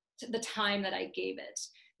the time that I gave it.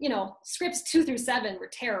 You know, scripts 2 through 7 were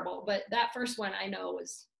terrible, but that first one I know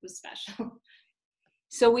was special.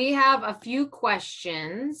 So we have a few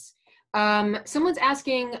questions. Someone's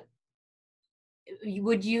asking,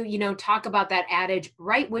 would you talk about that adage,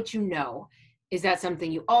 write what you know? Is that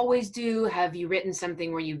something you always do? Have you written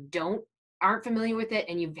something where you aren't familiar with it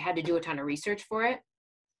and you've had to do a ton of research for it?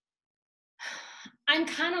 I'm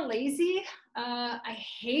kind of lazy. I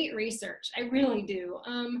hate research. I really do.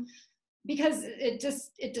 Because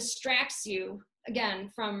it distracts you again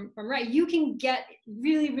from right. You can get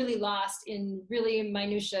really, really lost in really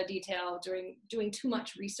minutia detail during doing too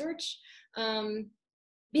much research.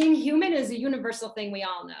 Being human is a universal thing we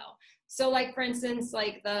all know. So like, for instance,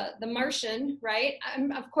 like the Martian, right?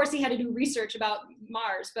 Of course he had to do research about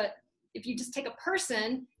Mars, but if you just take a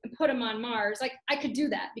person and put them on Mars, like I could do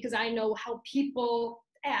that because I know how people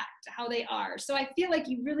act, how they are. So I feel like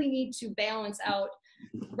you really need to balance out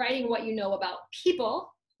writing what you know about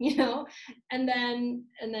people, and then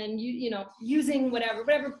using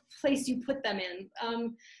whatever place you put them in.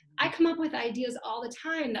 I come up with ideas all the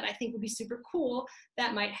time that I think would be super cool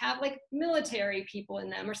that might have like military people in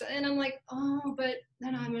them or something. And I'm like, oh, but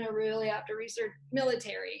then I'm going to really have to research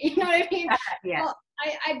military. You know what I mean? Yeah. Well,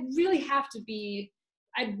 I really have to be,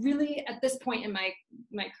 at this point in my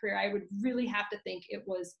career, I would really have to think it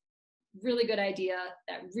was really good idea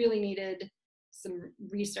that really needed some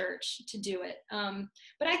research to do it.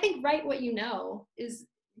 But I think write what you know is,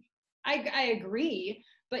 I agree,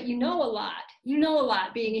 but you know a lot,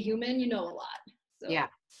 being a human, you know a lot. So. Yeah.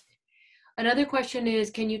 Another question is,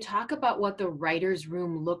 can you talk about what the writer's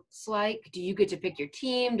room looks like? Do you get to pick your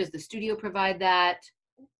team? Does the studio provide that?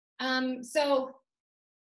 So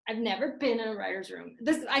I've never been in a writer's room.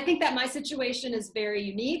 I think that my situation is very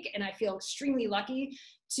unique, and I feel extremely lucky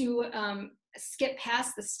to skip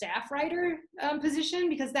past the staff writer position,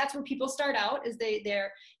 because that's where people start out, is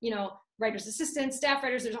they're, you know, writer's assistants, staff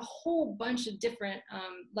writers. There's a whole bunch of different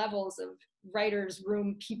levels of writer's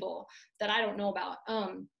room people that I don't know about.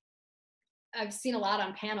 I've seen a lot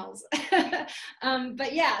on panels.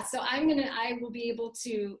 But yeah, so I will be able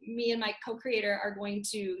to, me and my co-creator are going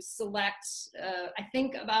to select, I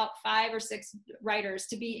think about 5 or 6 writers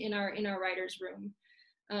to be in our writer's room.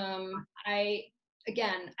 I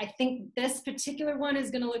think this particular one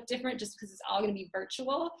is going to look different just because it's all going to be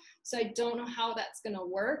virtual. So I don't know how that's going to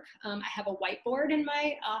work. I have a whiteboard in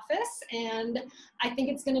my office, and I think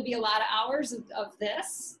it's going to be a lot of hours of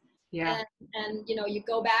this. Yeah. And you know, you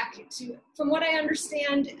go back to, from what I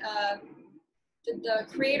understand, the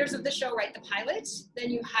creators of the show write the pilot, then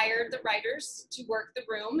you hire the writers to work the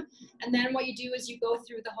room, and then what you do is you go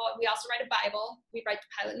through the whole, we also write a Bible, we write the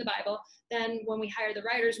pilot in the Bible, then when we hire the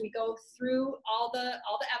writers, we go through all the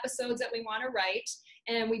episodes that we want to write,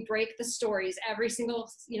 and we break the stories. Every single,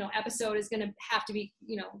 you know, episode is going to have to be,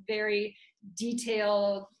 you know, very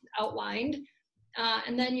detailed, outlined.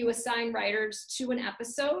 And then you assign writers to an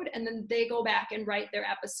episode, and then they go back and write their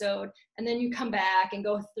episode, and then you come back and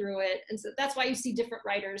go through it. And so that's why you see different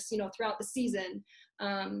writers, you know, throughout the season.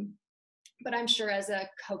 But I'm sure as a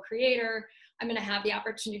co-creator, I'm going to have the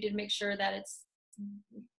opportunity to make sure that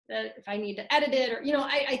that if I need to edit it, or, you know,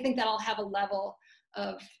 I think that I'll have a level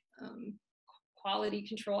of quality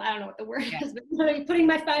control. I don't know what the word is, but putting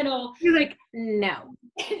my final. You're like, no.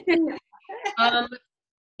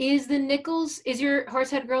 Is your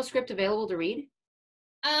Horsehead Girl script available to read?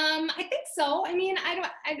 I think so. I mean,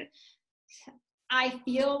 I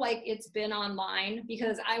feel like it's been online,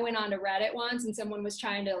 because I went on to Reddit once and someone was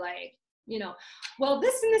trying to, like, you know, well,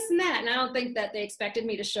 this and this and that. And I don't think that they expected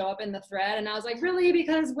me to show up in the thread. And I was like, really?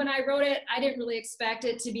 Because when I wrote it, I didn't really expect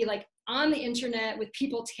it to be like on the internet with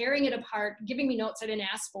people tearing it apart, giving me notes I didn't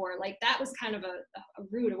ask for. Like, that was kind of a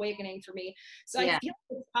rude awakening for me. So I feel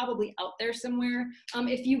like it's probably out there somewhere.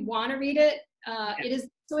 If you want to read it, it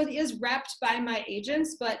is repped by my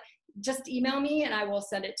agents, but just email me and I will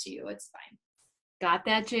send it to you. It's fine. Got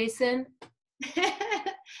that, Jason?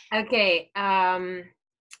 Okay.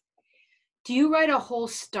 Do you write a whole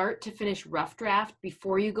start to finish rough draft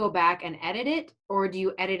before you go back and edit it, or do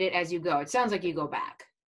you edit it as you go? It sounds like you go back.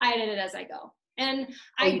 I edit it as I go. And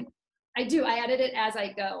I do. I edit it as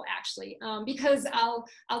I go, actually, because I'll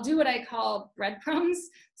do what I call breadcrumbs.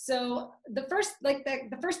 So the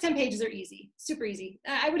first 10 pages are easy, super easy.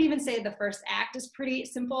 I would even say the first act is pretty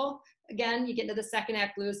simple. Again, you get into the second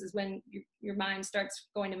act, Lewis, is when your mind starts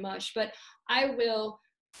going to mush. But I will,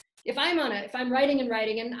 if I'm writing,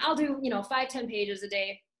 and I'll do, you know, 5-10 pages a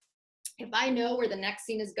day. If I know where the next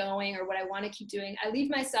scene is going or what I want to keep doing, I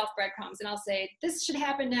leave myself breadcrumbs, and I'll say, this should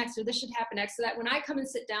happen next, or this should happen next, so that when I come and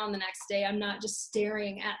sit down the next day, I'm not just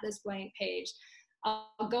staring at this blank page.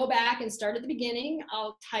 I'll go back and start at the beginning.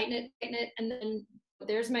 I'll tighten it, and then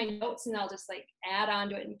there's my notes, and I'll just like add on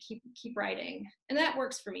to it and keep writing. And that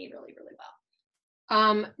works for me really, really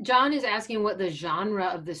well. John is asking what the genre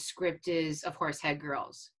of the script is of Horsehead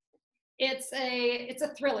Girls. It's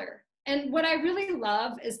a thriller. And what I really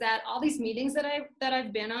love is that all these meetings that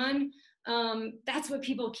I've been on, that's what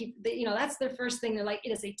people keep, you know, that's their first thing. They're like,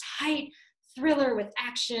 it is a tight thriller with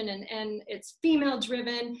action, and it's female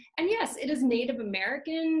driven. And yes, it is Native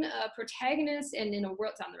American protagonist, and in a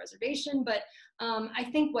world, it's on the reservation. But I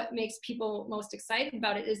think what makes people most excited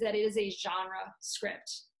about it is that it is a genre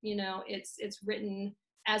script. You know, it's written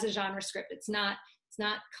as a genre script. It's not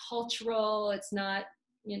cultural. It's not,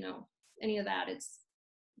 you know, any of that. It's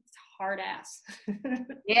hard ass.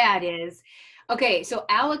 Yeah, it is. Okay, so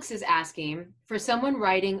Alex is asking, for someone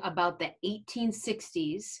writing about the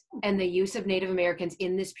 1860s and the use of Native Americans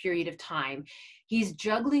in this period of time, he's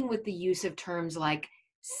juggling with the use of terms like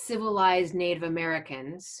civilized Native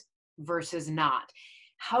Americans versus not.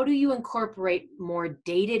 How do you incorporate more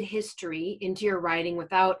dated history into your writing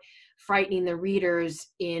without frightening the readers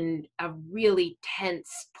in a really tense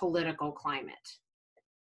political climate?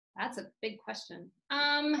 That's a big question.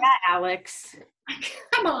 Yeah, Alex.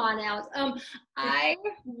 Come on, Alex. I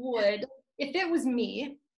would, if it was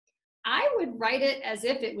me, I would write it as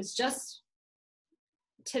if it was just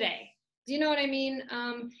today. Do you know what I mean?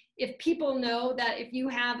 If people know that, if you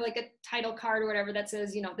have like a title card or whatever that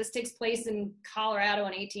says, you know, this takes place in Colorado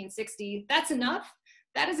in 1860, that's enough.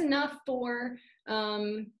 That is enough for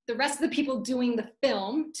the rest of the people doing the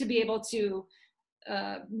film to be able to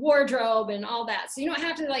wardrobe and all that. So you don't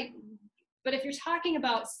have to like, but if you're talking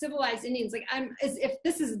about civilized Indians, like if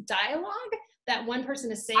this is dialogue, that one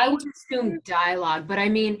person is saying. I would assume dialogue, but I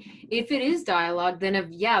mean, if it is dialogue, then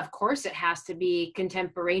of course it has to be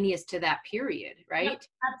contemporaneous to that period, right? Yep,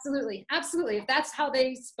 absolutely, absolutely. If that's how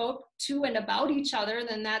they spoke to and about each other,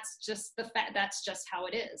 then that's just the fact. That's just how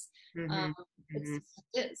it is. It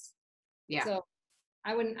is. Yeah. So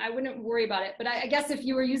I wouldn't worry about it. But I guess if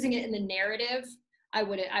you were using it in the narrative, I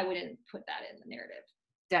wouldn't put that in the narrative.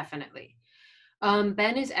 Definitely.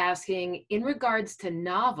 Ben is asking, in regards to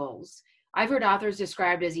novels, I've heard authors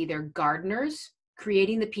described as either gardeners,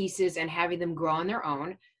 creating the pieces and having them grow on their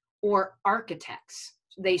own, or architects.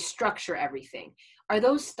 They structure everything. Are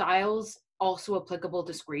those styles also applicable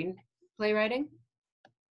to screenplay writing?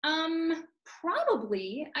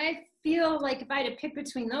 Probably. I feel like if I had to pick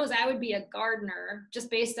between those, I would be a gardener, just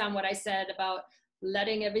based on what I said about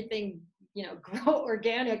letting everything, grow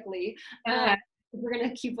organically. We're going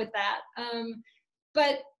to keep with that.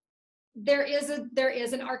 But there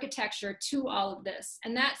is an architecture to all of this,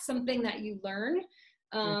 and that's something that you learn,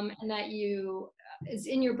 and that is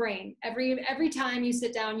in your brain. Every time you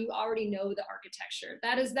sit down, you already know the architecture.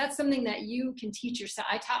 That's something that you can teach yourself.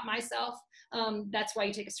 I taught myself. That's why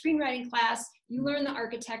you take a screenwriting class. You learn the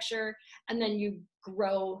architecture, and then you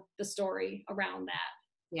grow the story around that.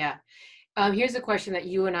 Yeah. Here's a question that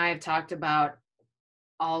you and I have talked about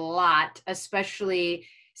a lot, especially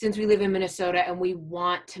since we live in Minnesota and we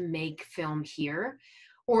want to make film here,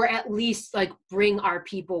 or at least like bring our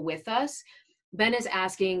people with us. Ben is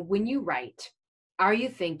asking, when you write, are you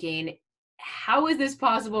thinking, how is this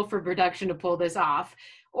possible for production to pull this off?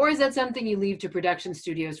 Or is that something you leave to production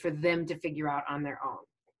studios for them to figure out on their own?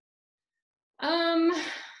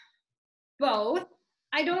 Both.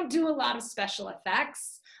 I don't do a lot of special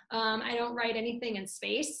effects. I don't write anything in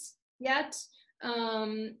space yet.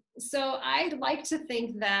 So I'd like to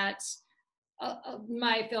think that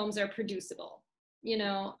my films are producible, and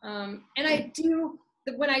I do.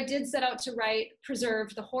 When I did set out to write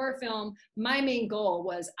Preserved, the horror film, my main goal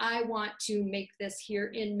was I want to make this here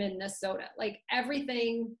in Minnesota. Like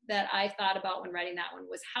everything that I thought about when writing that one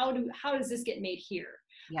was how does this get made here?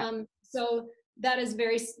 Yeah. So that is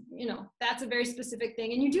that's a very specific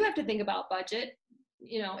thing, and you do have to think about budget.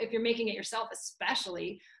 If you're making it yourself,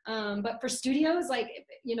 especially. But for studios, like,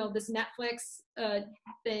 this Netflix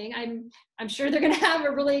thing, I'm sure they're going to have a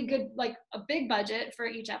really good, like a big budget for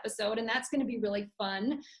each episode. And that's going to be really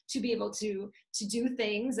fun to be able to do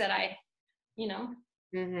things that I, able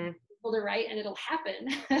to write, and it'll happen.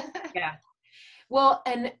 Yeah. Well,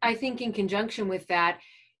 and I think in conjunction with that,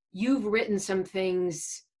 you've written some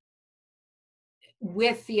things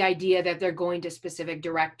with the idea that they're going to specific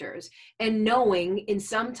directors, and knowing in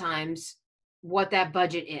sometimes what that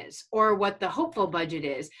budget is or what the hopeful budget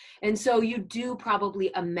is. And so you do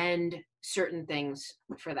probably amend certain things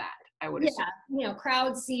for that, I would assume.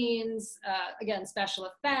 Crowd scenes, again, special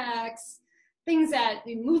effects, things that,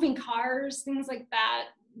 moving cars, things like that.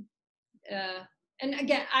 And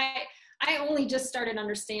again, I only just started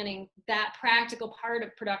understanding that practical part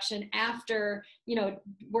of production after,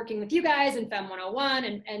 working with you guys in Fem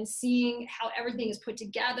 101 and seeing how everything is put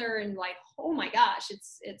together, and like, oh my gosh,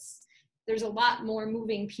 there's a lot more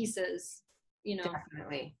moving pieces,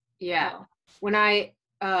 Definitely. Yeah. When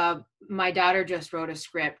my daughter just wrote a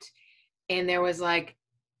script, and there was like,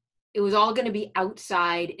 it was all going to be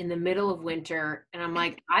outside in the middle of winter. And I'm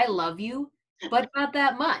like, I love you, but not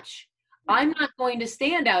that much. I'm not going to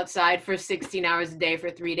stand outside for 16 hours a day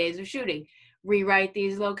for 3 days of shooting, rewrite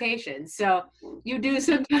these locations. So you do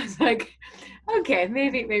sometimes like, okay,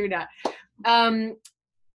 maybe not.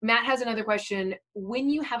 Matt has another question. When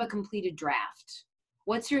you have a completed draft,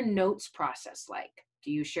 what's your notes process like?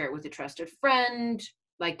 Do you share it with a trusted friend?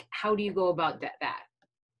 Like, how do you go about that?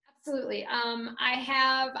 Absolutely. I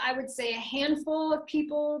have, I would say, a handful of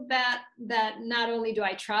people that not only do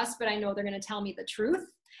I trust, but I know they're going to tell me the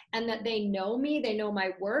truth, and that they know me, they know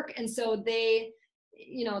my work. And so they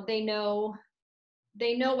know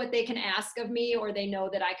what they can ask of me, or they know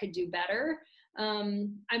that I could do better.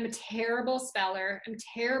 I'm a terrible speller. I'm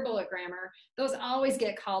terrible at grammar. Those always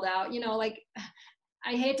get called out. Like,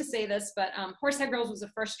 I hate to say this, but Horsehead Girls was the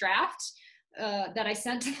first draft that I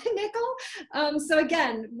sent to Nicholl. So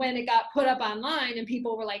again, when it got put up online and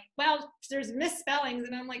people were like, well, there's misspellings,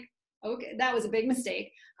 and I'm like, okay, that was a big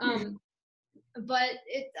mistake. But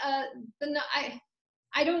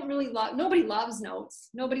I don't really love, nobody loves notes.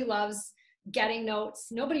 Nobody loves getting notes.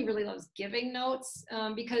 Nobody really loves giving notes,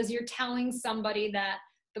 because you're telling somebody that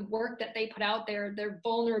the work that they put out there, their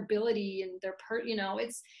vulnerability and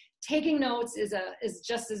it's taking notes is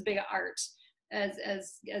just as big an art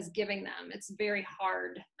as giving them. It's very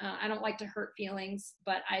hard. I don't like to hurt feelings,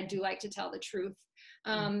 but I do like to tell the truth.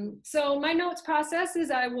 So my notes process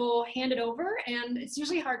is I will hand it over, and it's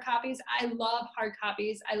usually hard copies. I love hard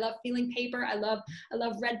copies. I love feeling paper. I love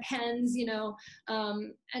red pens, you know,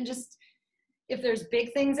 and just, if there's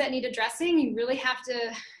big things that need addressing, you really have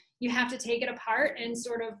to take it apart and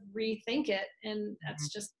sort of rethink it. And that's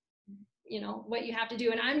just, you know, what you have to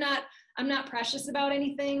do. And I'm not precious about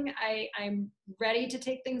anything. I'm ready to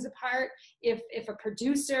take things apart. If a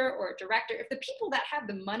producer or a director, if the people that have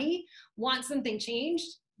the money want something changed,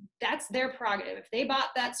 that's their prerogative. If they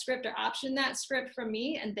bought that script or optioned that script from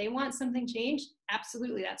me and they want something changed,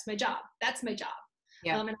 absolutely, that's my job. That's my job.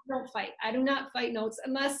 And I don't fight. I do not fight notes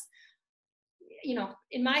unless, you know,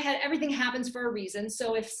 in my head, everything happens for a reason.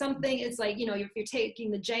 So if something is like, you know, if you're taking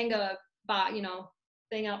the Jenga, you know,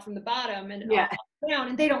 thing out from the bottom and down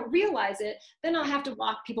and they don't realize it, then I'll have to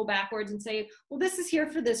walk people backwards and say, well, this is here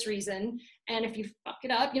for this reason. And if you fuck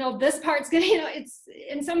it up, you know, this part's gonna, you know,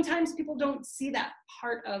 and sometimes people don't see that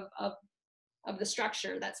part of the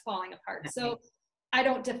structure that's falling apart. So I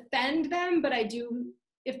don't defend them, but I do,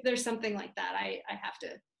 if there's something like that, we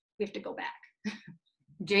have to go back.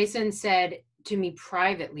 Jason said to me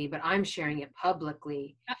privately, but I'm sharing it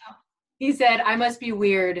publicly. Uh-oh. He said, I must be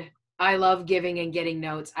weird. I love giving and getting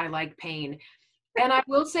notes. I like pain. And I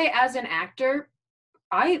will say, as an actor,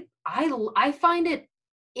 I find it,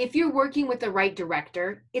 if you're working with the right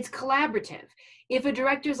director, it's collaborative. If a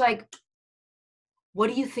director's like, what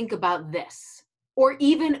do you think about this? Or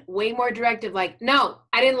even way more directive, like, no,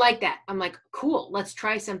 I didn't like that. I'm like, cool, let's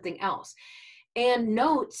try something else. And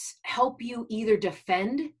notes help you either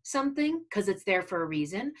defend something because it's there for a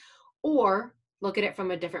reason, or look at it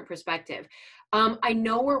from a different perspective. I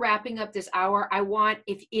know we're wrapping up this hour. I want,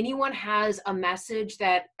 if anyone has a message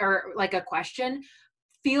that, or like a question,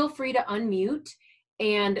 feel free to unmute,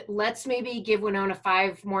 and let's maybe give Wenonah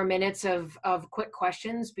 5 more minutes of quick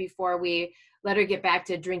questions before we let her get back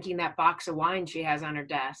to drinking that box of wine she has on her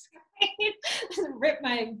desk. Rip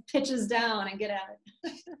my pitches down and get at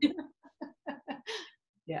it.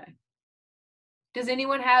 Yeah. Does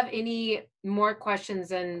anyone have any more questions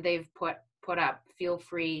than they've put up? Feel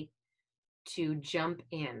free to jump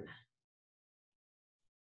in.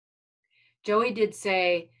 Joey did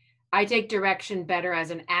say, I take direction better as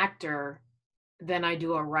an actor than I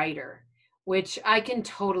do a writer, which I can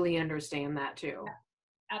totally understand that too.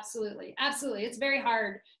 Absolutely. Absolutely. It's very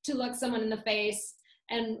hard to look someone in the face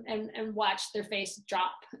and watch their face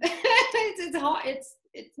drop.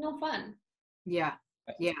 It's no fun. Yeah.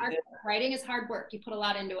 Yeah. Writing is hard work. You put a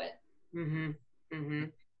lot into it. Mm-hmm. Mm-hmm.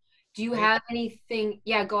 Do you have anything?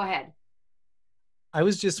 Yeah, go ahead. I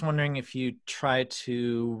was just wondering if you try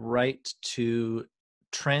to write to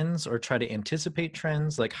trends or try to anticipate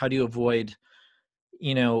trends. Like, how do you avoid,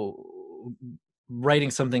 you know, writing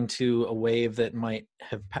something to a wave that might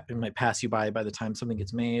pass you by the time something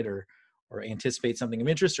gets made, or anticipate something of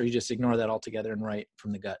interest, or you just ignore that altogether and write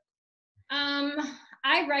from the gut?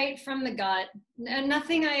 I write from the gut, and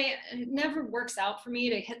it never works out for me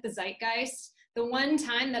to hit the zeitgeist. The one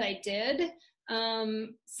time that I did,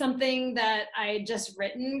 something that I just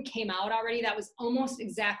written came out already that was almost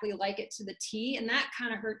exactly like it to the T, and that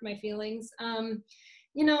kind of hurt my feelings.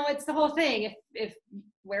 You know, it's the whole thing. If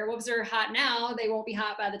werewolves are hot now, they won't be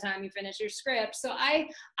hot by the time you finish your script. So I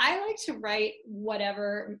like to write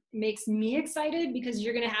whatever makes me excited, because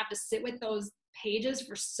you're going to have to sit with those pages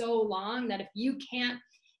for so long that if you can't,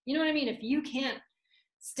 you know what I mean? If you can't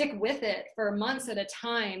stick with it for months at a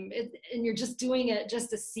time, and you're just doing it just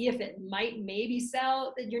to see if it might maybe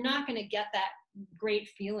sell, then you're not going to get that great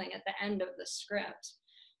feeling at the end of the script.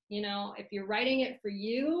 You know, if you're writing it for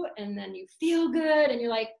you and then you feel good and you're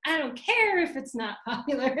like, I don't care if it's not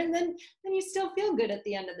popular, and then you still feel good at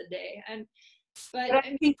the end of the day. But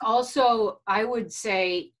I think also, I would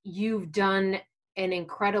say you've done an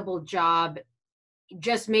incredible job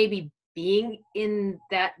just maybe being in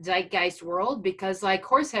that zeitgeist world, because like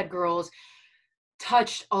Horsehead Girls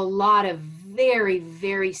touched a lot of very,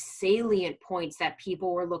 very salient points that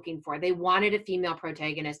people were looking for. They wanted a female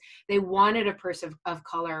protagonist. They wanted a person of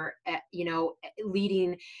color, you know,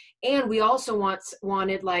 leading. And we also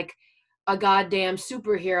wanted like a goddamn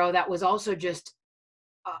superhero that was also just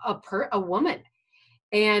a woman.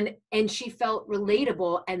 And she felt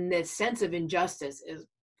relatable, and the sense of injustice is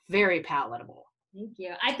very palatable. Thank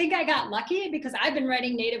you. I think I got lucky because I've been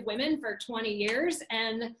writing Native women for 20 years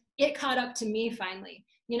and it caught up to me finally.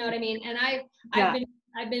 You know what I mean? And I've been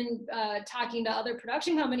I've been talking to other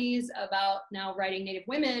production companies about now writing Native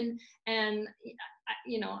women, and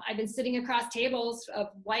I've been sitting across tables of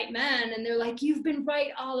white men, and they're like, "You've been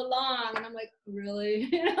right all along," and I'm like, "Really?"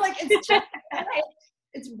 Like it's just,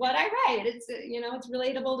 it's what I write. It's it's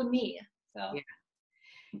relatable to me. So.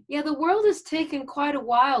 Yeah, the world has taken quite a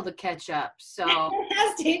while to catch up. So it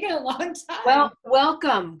has taken a long time. Well,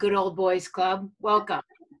 welcome, Good Old Boys Club. Welcome.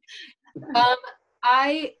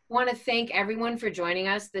 I want to thank everyone for joining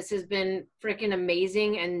us. This has been freaking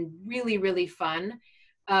amazing and really, really fun.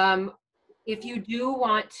 If you do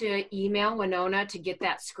want to email Wenonah to get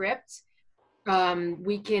that script,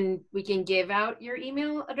 we can give out your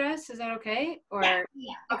email address. Is that okay? Or yeah,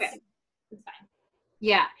 okay, it's fine.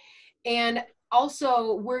 Yeah, and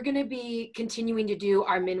also we're going to be continuing to do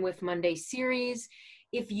our MNWIFT Monday series.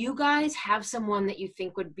 If you guys have someone that you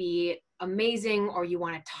think would be amazing, or you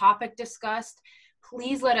want a topic discussed,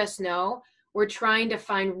 please let us know. We're trying to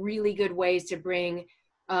find really good ways to bring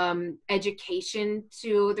education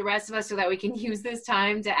to the rest of us so that we can use this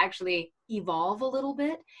time to actually evolve a little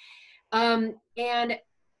bit. And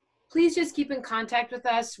please just keep in contact with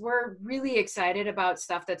us. We're really excited about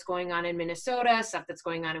stuff that's going on in Minnesota, stuff that's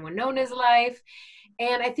going on in Wenonah's life.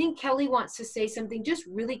 And I think Kelly wants to say something just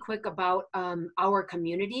really quick about our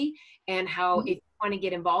community and how if you want to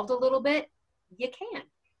get involved a little bit, you can.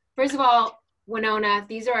 First of all, Wenonah,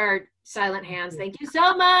 these are our silent hands. Thank you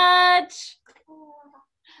so much.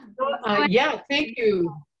 Yeah, thank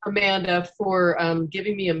you, Amanda, for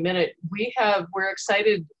giving me a minute. We're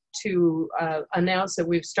excited to announce that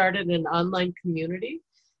we've started an online community.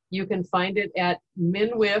 You can find it at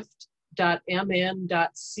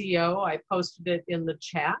MNWIFT.mn.co. I posted it in the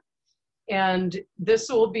chat. And this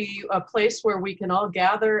will be a place where we can all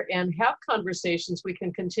gather and have conversations. We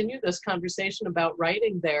can continue this conversation about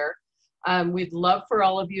writing there. We'd love for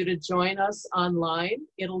all of you to join us online.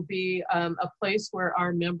 It'll be a place where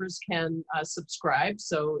our members can subscribe.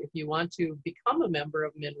 So if you want to become a member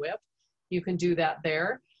of MNWIFT, you can do that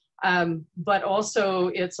there. But also,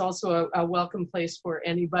 it's also a welcome place for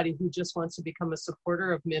anybody who just wants to become a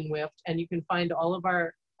supporter of MNWIFT. And you can find all of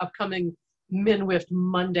our upcoming MNWIFT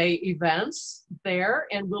Monday events there.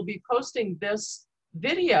 And we'll be posting this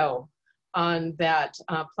video on that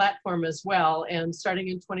platform as well. And starting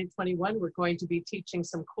in 2021, we're going to be teaching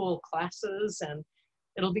some cool classes, and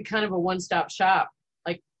it'll be kind of a one-stop shop.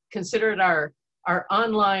 Like, consider it our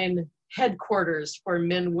online headquarters for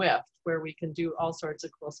MNWIFT, where we can do all sorts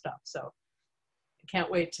of cool stuff. So I can't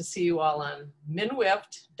wait to see you all on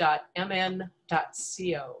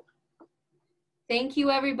MNWIFT.mn.co. Thank you,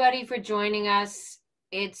 everybody, for joining us.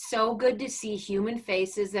 It's so good to see human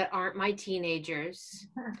faces that aren't my teenagers.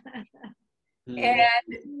 And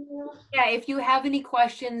yeah, if you have any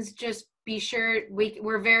questions, just be sure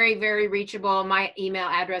we're very, very reachable. My email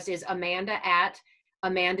address is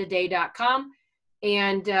amanda@amandaday.com.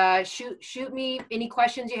 And shoot me any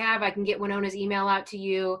questions you have. I can get Wenonah's email out to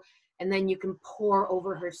you, and then you can pour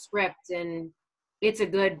over her script, and it's a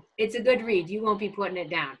good read. You won't be putting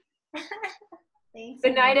it down. Thanks.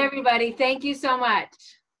 Good night, everybody. Thank you so much.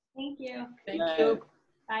 Thank you. Thank you.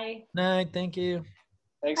 Bye. Night, thank you.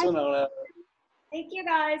 Thanks, Wenonah. Thank you,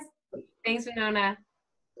 guys. Thanks, Wenonah.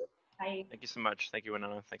 Bye. Thank you so much. Thank you,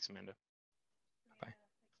 Wenonah. Thanks, Amanda. Bye.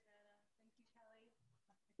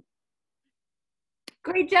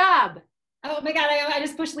 Great job. Oh my God, I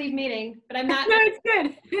just pushed leave meeting, but I'm not. No, it's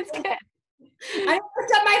good. It's good. I haven't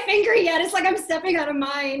lift up my finger yet. It's like I'm stepping out of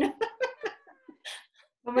mine.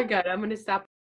 Oh my God, I'm going to stop.